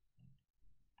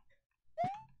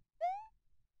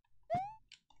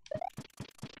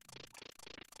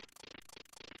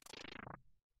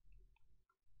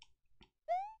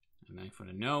 A knife with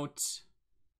a note.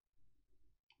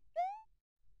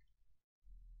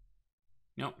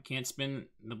 Nope, can't spin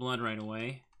the blood right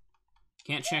away.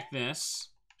 Can't check this.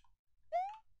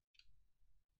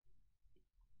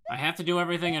 I have to do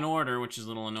everything in order, which is a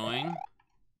little annoying.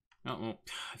 Oh,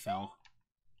 I fell.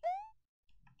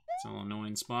 It's a little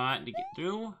annoying spot to get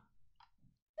through.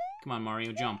 Come on,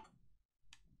 Mario, jump.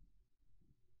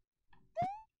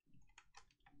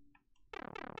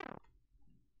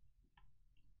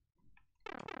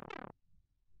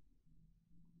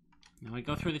 Now I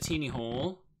go through the teeny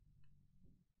hole.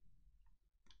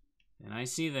 And I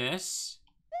see this.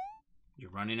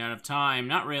 You're running out of time.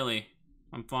 Not really.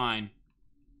 I'm fine.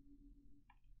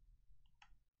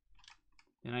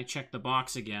 Then I check the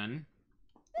box again.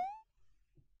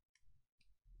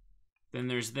 Then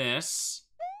there's this.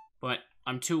 But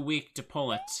I'm too weak to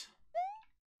pull it.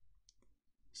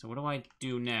 So what do I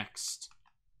do next?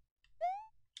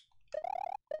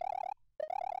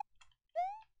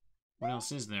 What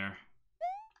else is there?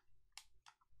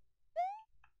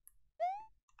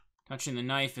 Touching the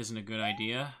knife isn't a good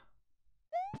idea.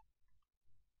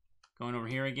 Going over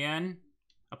here again.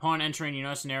 Upon entering, you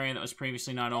notice an area that was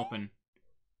previously not open.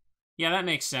 Yeah, that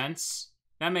makes sense.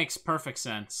 That makes perfect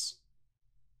sense.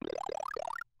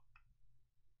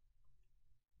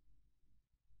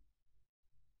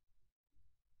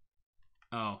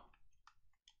 Oh.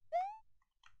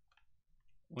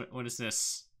 What is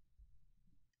this?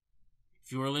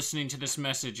 If you are listening to this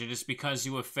message, it is because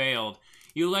you have failed.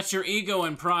 You let your ego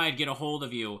and pride get a hold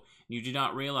of you. You do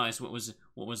not realize what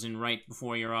was in right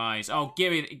before your eyes. Oh,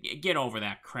 get over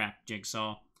that crap,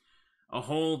 Jigsaw. A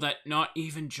hole that not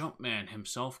even Jumpman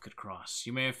himself could cross.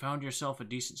 You may have found yourself a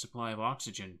decent supply of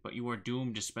oxygen, but you are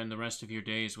doomed to spend the rest of your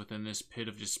days within this pit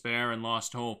of despair and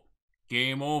lost hope.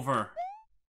 Game over.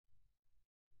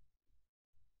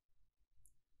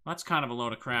 That's kind of a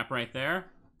load of crap right there.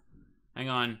 Hang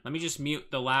on, let me just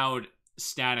mute the loud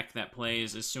static that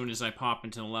plays as soon as I pop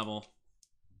into the level.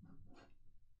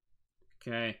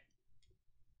 Okay.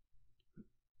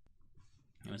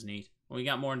 That was neat. Well, we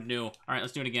got more to do. Alright,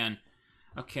 let's do it again.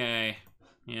 Okay.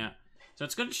 Yeah. So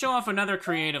it's going to show off another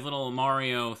creative little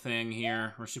Mario thing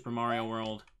here, or Super Mario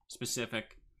World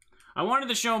specific. I wanted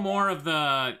to show more of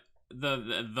the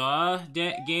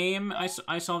game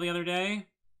I saw the other day.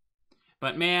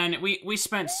 But man, we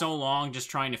spent so long just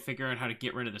trying to figure out how to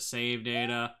get rid of the save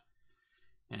data.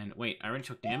 And wait, I already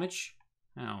took damage?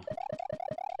 Oh.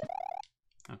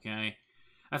 Okay.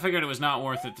 I figured it was not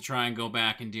worth it to try and go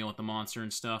back and deal with the monster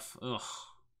and stuff. Ugh.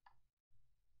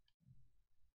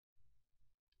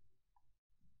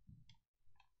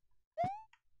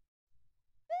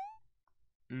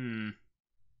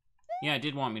 Yeah, it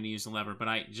did want me to use the lever, but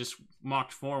I just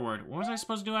walked forward. What was I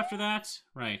supposed to do after that?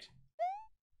 Right.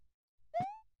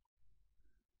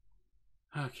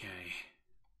 Okay.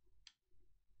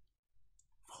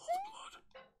 Follow the blood.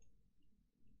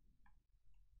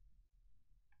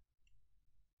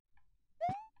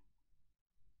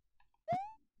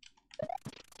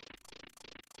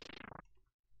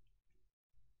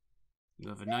 You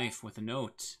have a knife with a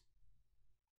note.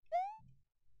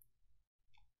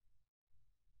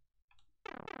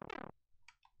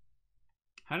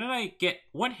 How did I get...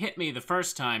 What hit me the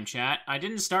first time, chat? I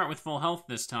didn't start with full health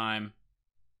this time.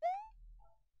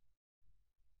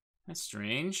 That's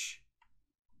strange.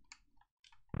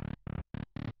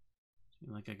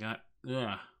 Like I got...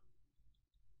 Ugh.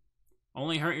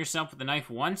 Only hurt yourself with the knife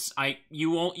once?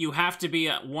 You have to be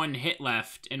at one hit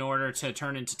left in order to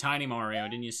turn into Tiny Mario,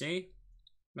 didn't you see?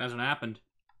 That's what happened.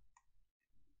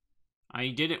 I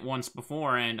did it once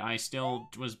before, and I still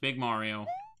was Big Mario.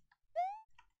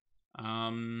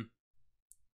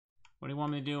 What do you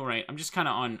want me to do? Right, I'm just kind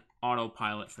of on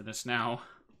autopilot for this now.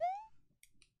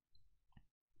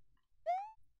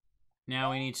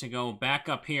 Now we need to go back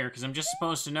up here, because I'm just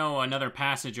supposed to know another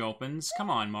passage opens. Come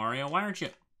on, Mario, why aren't you...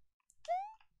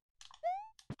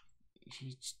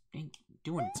 He just ain't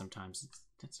doing it sometimes.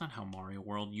 That's not how Mario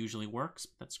World usually works.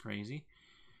 That's crazy.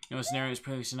 No scenario is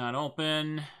previously not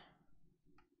open.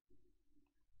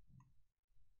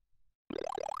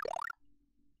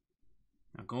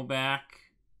 Now go back.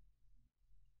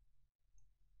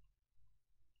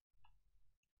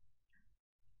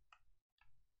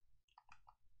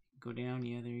 Go down.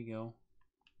 Yeah, there you go.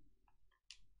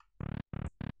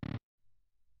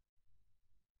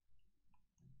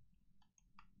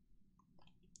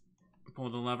 Pull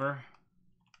the lever.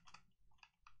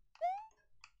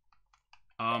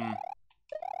 Oh,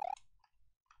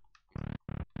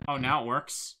 now it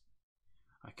works.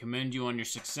 I commend you on your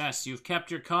success. You've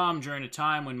kept your calm during a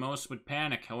time when most would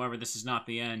panic. However, this is not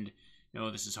the end.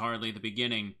 No, this is hardly the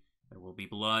beginning. There will be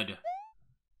blood.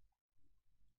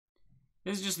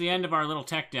 This is just the end of our little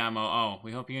tech demo. Oh,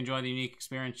 we hope you enjoy the unique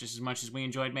experience just as much as we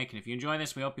enjoyed making it. If you enjoy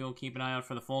this, we hope you'll keep an eye out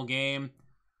for the full game.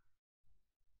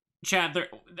 Chat,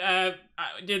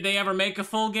 did they ever make a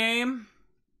full game?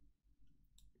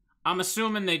 I'm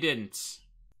assuming they didn't.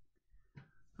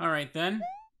 Alright then.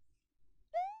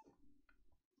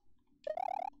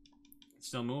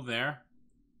 Still move there.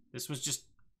 This was just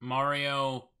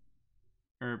Mario,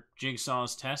 or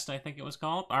Jigsaw's Test, I think it was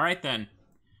called. Alright then.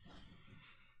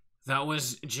 That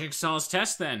was Jigsaw's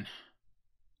Test then.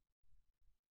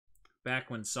 Back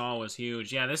when Saw was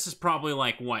huge. Yeah, this is probably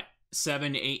like, what,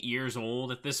 7, 8 years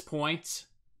old at this point?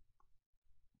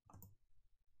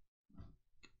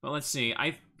 But let's see.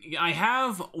 I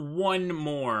have one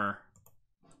more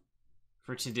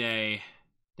for today.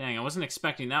 Dang, I wasn't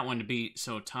expecting that one to be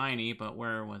so tiny, but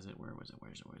where was it? Where is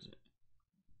it?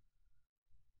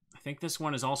 I think this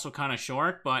one is also kind of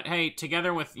short, but hey,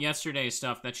 together with yesterday's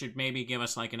stuff, that should maybe give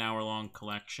us like an hour-long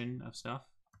collection of stuff.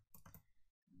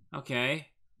 Okay.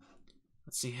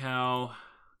 Let's see how...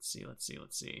 Let's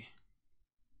see.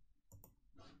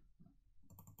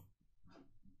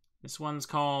 This one's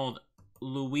called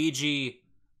Luigi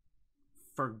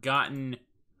Forgotten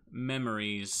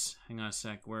Memories. Hang on a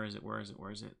sec. Where is it?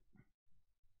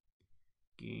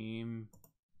 Game...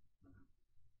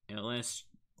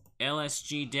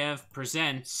 LSG Dev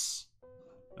presents.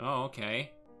 Oh,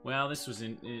 okay. Well, this was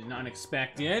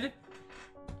unexpected.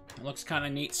 It looks kind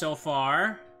of neat so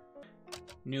far.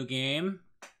 New game.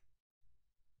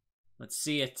 Let's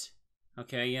see it.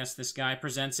 Okay, yes, this guy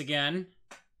presents again.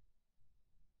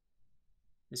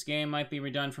 This game might be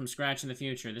redone from scratch in the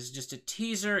future. This is just a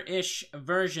teaser-ish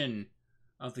version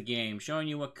of the game, showing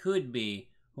you what could be.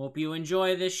 Hope you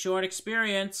enjoy this short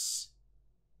experience.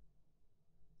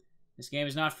 This game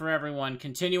is not for everyone.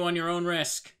 Continue on your own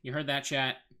risk. You heard that,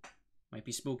 chat. Might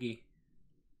be spooky.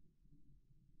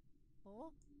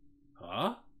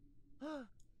 Huh?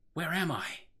 Where am I?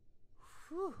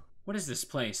 What is this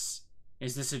place?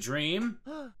 Is this a dream?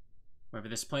 Wherever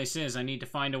this place is, I need to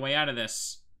find a way out of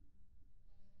this.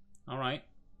 Alright.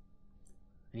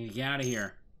 I need to get out of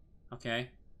here. Okay.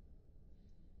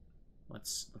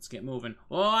 Let's get moving.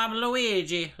 Oh, I'm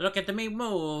Luigi. Look at me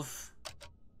move.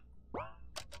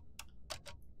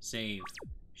 Save.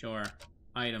 Sure.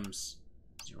 Items.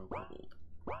 0 gold.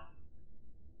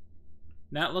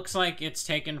 That looks like it's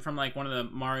taken from like one of the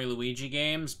Mario Luigi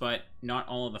games, but not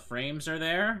all of the frames are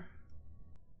there.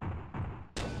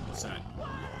 What's that?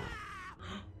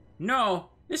 No!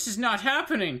 This is not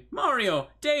happening! Mario!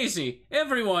 Daisy!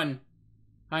 Everyone!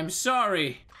 I'm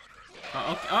sorry!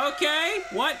 Okay!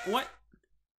 What?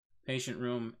 Patient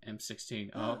room,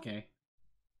 M16. Oh, okay.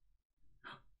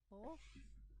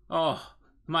 Oh,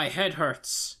 my head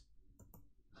hurts.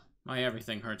 My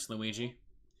everything hurts, Luigi.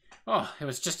 Oh, it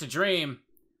was just a dream.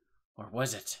 Or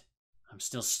was it? I'm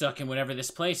still stuck in whatever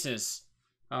this place is.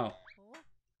 Oh.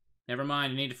 Never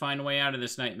mind, I need to find a way out of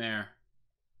this nightmare.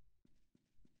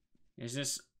 Is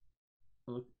this...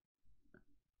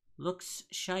 Looks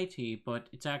shitey, but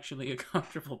it's actually a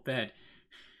comfortable bed.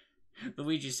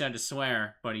 Luigi said to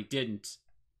swear, but he didn't.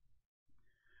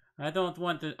 I don't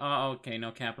want to... Oh, okay,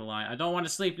 no capital I. I don't want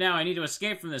to sleep now. I need to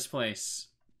escape from this place.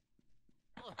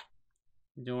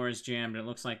 The door is jammed, and it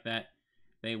looks like that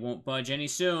they won't budge any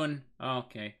soon. Oh,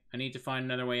 okay, I need to find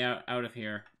another way out of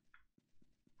here.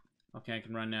 Okay, I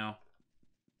can run now.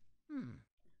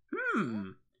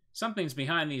 Something's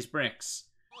behind these bricks.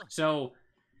 So,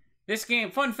 this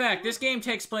game... Fun fact, this game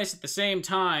takes place at the same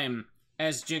time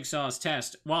as Jigsaw's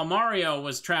Test. While Mario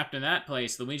was trapped in that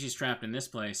place, Luigi's trapped in this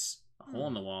place. A hole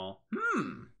in the wall.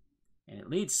 And it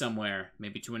leads somewhere.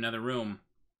 Maybe to another room.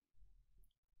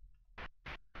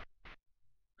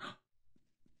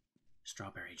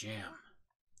 Strawberry jam.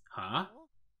 Huh?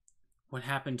 What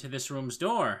happened to this room's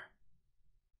door?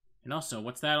 And also,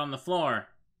 what's that on the floor?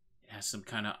 It has some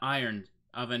kind of iron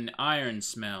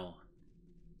smell.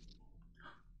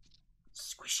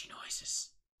 Squishy noises.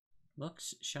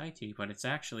 Looks shitey, but it's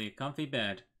actually a comfy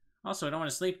bed. Also, I don't want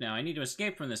to sleep now. I need to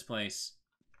escape from this place.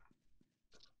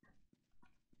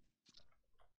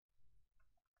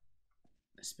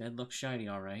 This bed looks shiny,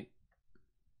 alright.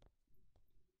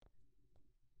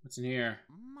 What's in here?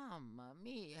 Mamma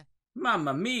mia.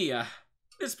 Mamma mia!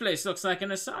 This place looks like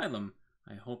an asylum.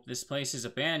 I hope this place is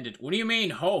abandoned. What do you mean,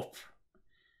 hope?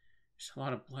 There's a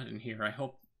lot of blood in here. I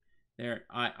hope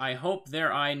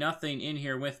there I nothing in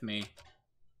here with me.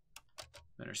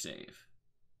 Better save.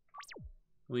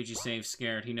 Luigi saves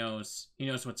scared. He knows. He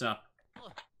knows what's up.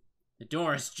 The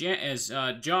door is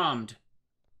jammed.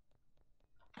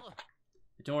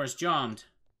 The door is jammed.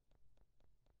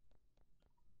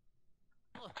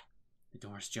 The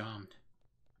door is jammed.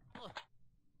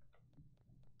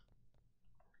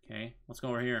 Okay, let's go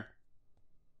over here.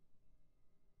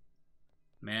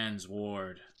 Man's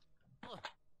ward.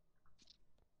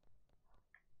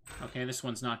 Okay, this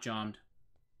one's not jammed.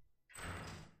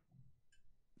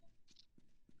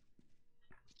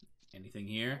 Anything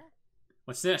here?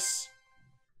 What's this?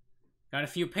 Got a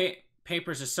few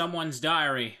papers of someone's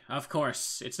diary. Of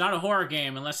course. It's not a horror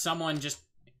game unless someone just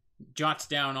jots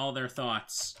down all their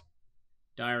thoughts.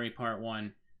 Diary part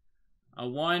 1. A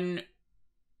one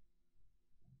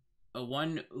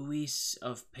piece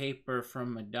of paper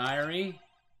from a diary.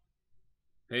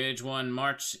 Page 1,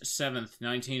 March 7th,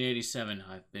 1987.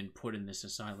 I've been put in this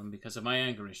asylum because of my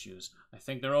anger issues. I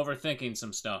think they're overthinking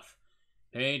some stuff.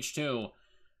 Page 2.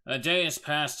 A day has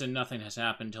passed and nothing has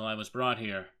happened till I was brought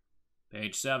here.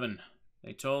 Page 7.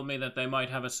 They told me that they might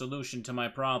have a solution to my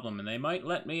problem and they might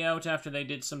let me out after they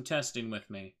did some testing with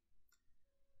me.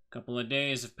 A couple of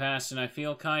days have passed and I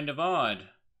feel kind of odd.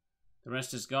 The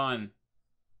rest is gone.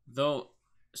 Though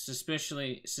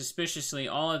suspiciously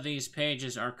all of these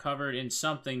pages are covered in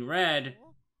something red.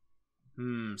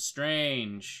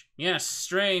 Strange. Yes,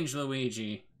 strange,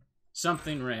 Luigi.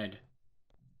 Something red.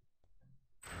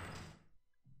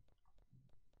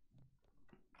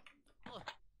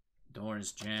 Door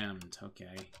is jammed.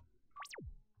 Okay.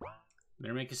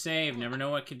 Better make a save. Never know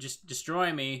what could just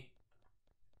destroy me.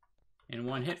 In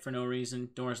one hit for no reason.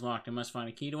 Door's locked. I must find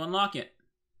a key to unlock it.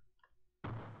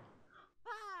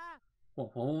 Whoa,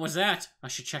 what was that? I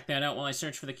should check that out while I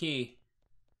search for the key.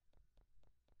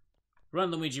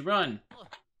 Run, Luigi, run!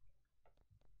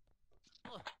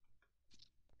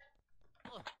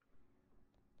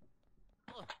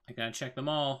 I gotta check them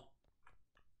all.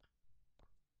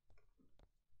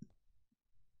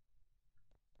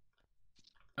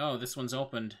 Oh, this one's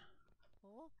opened.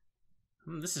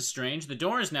 This is strange. The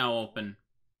door is now open.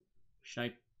 Should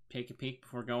I take a peek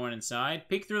before going inside?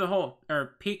 Peek through the hole.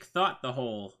 Or, peek thought the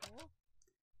hole.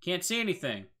 Can't see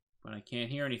anything. But I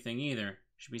can't hear anything either.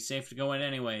 Should be safe to go in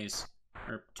anyways.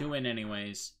 Or, to in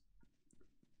anyways.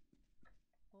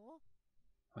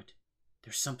 What?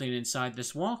 There's something inside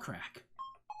this wall crack.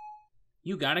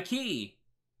 You got a key.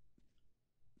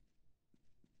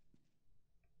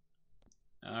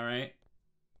 Alright.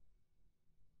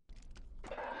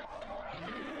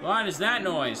 What is that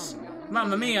noise?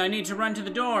 Mamma mia, I need to run to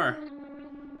the door.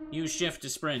 Use shift to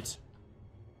sprint.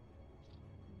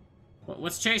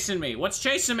 What's chasing me? What's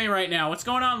chasing me right now? What's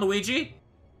going on, Luigi?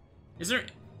 Is there...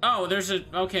 Oh, there's a...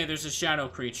 Okay, there's a shadow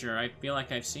creature. I feel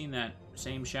like I've seen that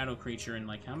same shadow creature in,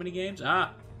 like, how many games?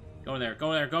 Ah! Go there,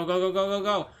 go there, go, go, go, go, go,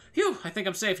 go! Phew! I think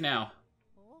I'm safe now.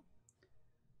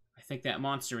 I think that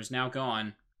monster is now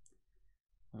gone.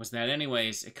 What was that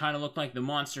anyways? It kind of looked like the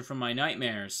monster from my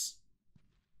nightmares.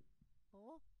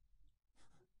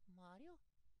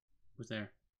 Was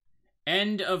there?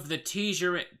 End of the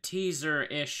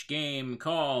teaser-ish game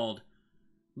called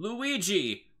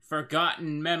Luigi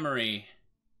Forgotten Memory.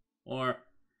 Or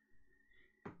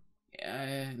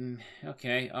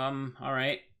okay,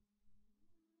 alright.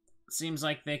 Seems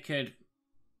like they could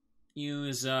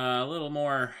use a little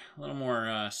more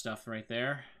stuff right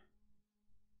there.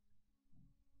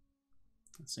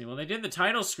 Let's see. Well, they did the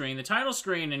title screen. The title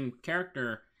screen and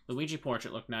character Luigi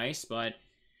portrait looked nice, but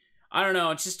I don't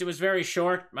know, it was very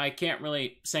short. I can't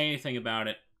really say anything about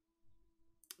it.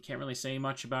 Can't really say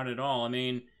much about it at all. I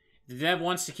mean, the dev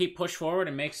wants to keep push forward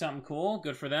and make something cool.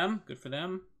 Good for them. Good for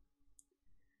them.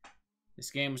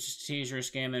 This game was just a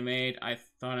teaser-ish game they made. I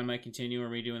thought I might continue or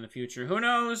redo in the future. Who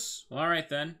knows? Well, alright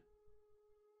then.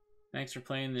 Thanks for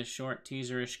playing this short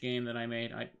teaser-ish game that I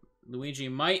made. Luigi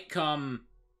might come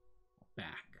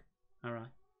back. Alright.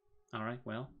 Alright,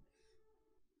 well.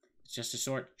 It's just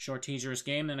a short teaser-ish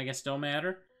game, then I guess it don't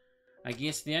matter. I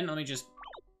guess at the end, let me just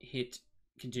hit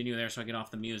continue there so I get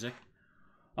off the music.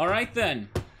 Alright then.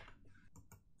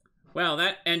 Well,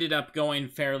 that ended up going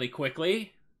fairly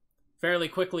quickly. Fairly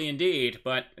quickly indeed,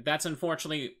 but that's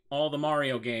unfortunately all the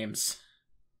Mario games.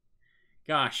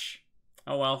 Gosh.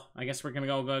 Oh well, I guess we're gonna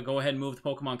go ahead and move to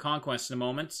Pokemon Conquest in a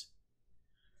moment.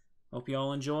 Hope you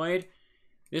all enjoyed.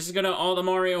 This is all the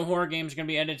Mario horror games are gonna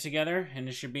be edited together, and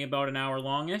it should be about an hour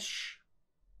longish.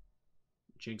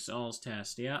 Jigsaw's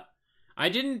test, yeah.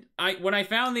 When I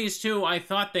found these two, I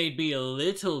thought they'd be a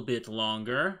little bit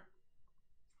longer.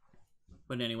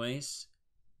 But anyways,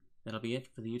 that'll be it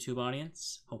for the YouTube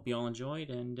audience. Hope you all enjoyed,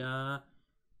 and have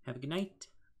a good night.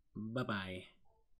 Bye-bye.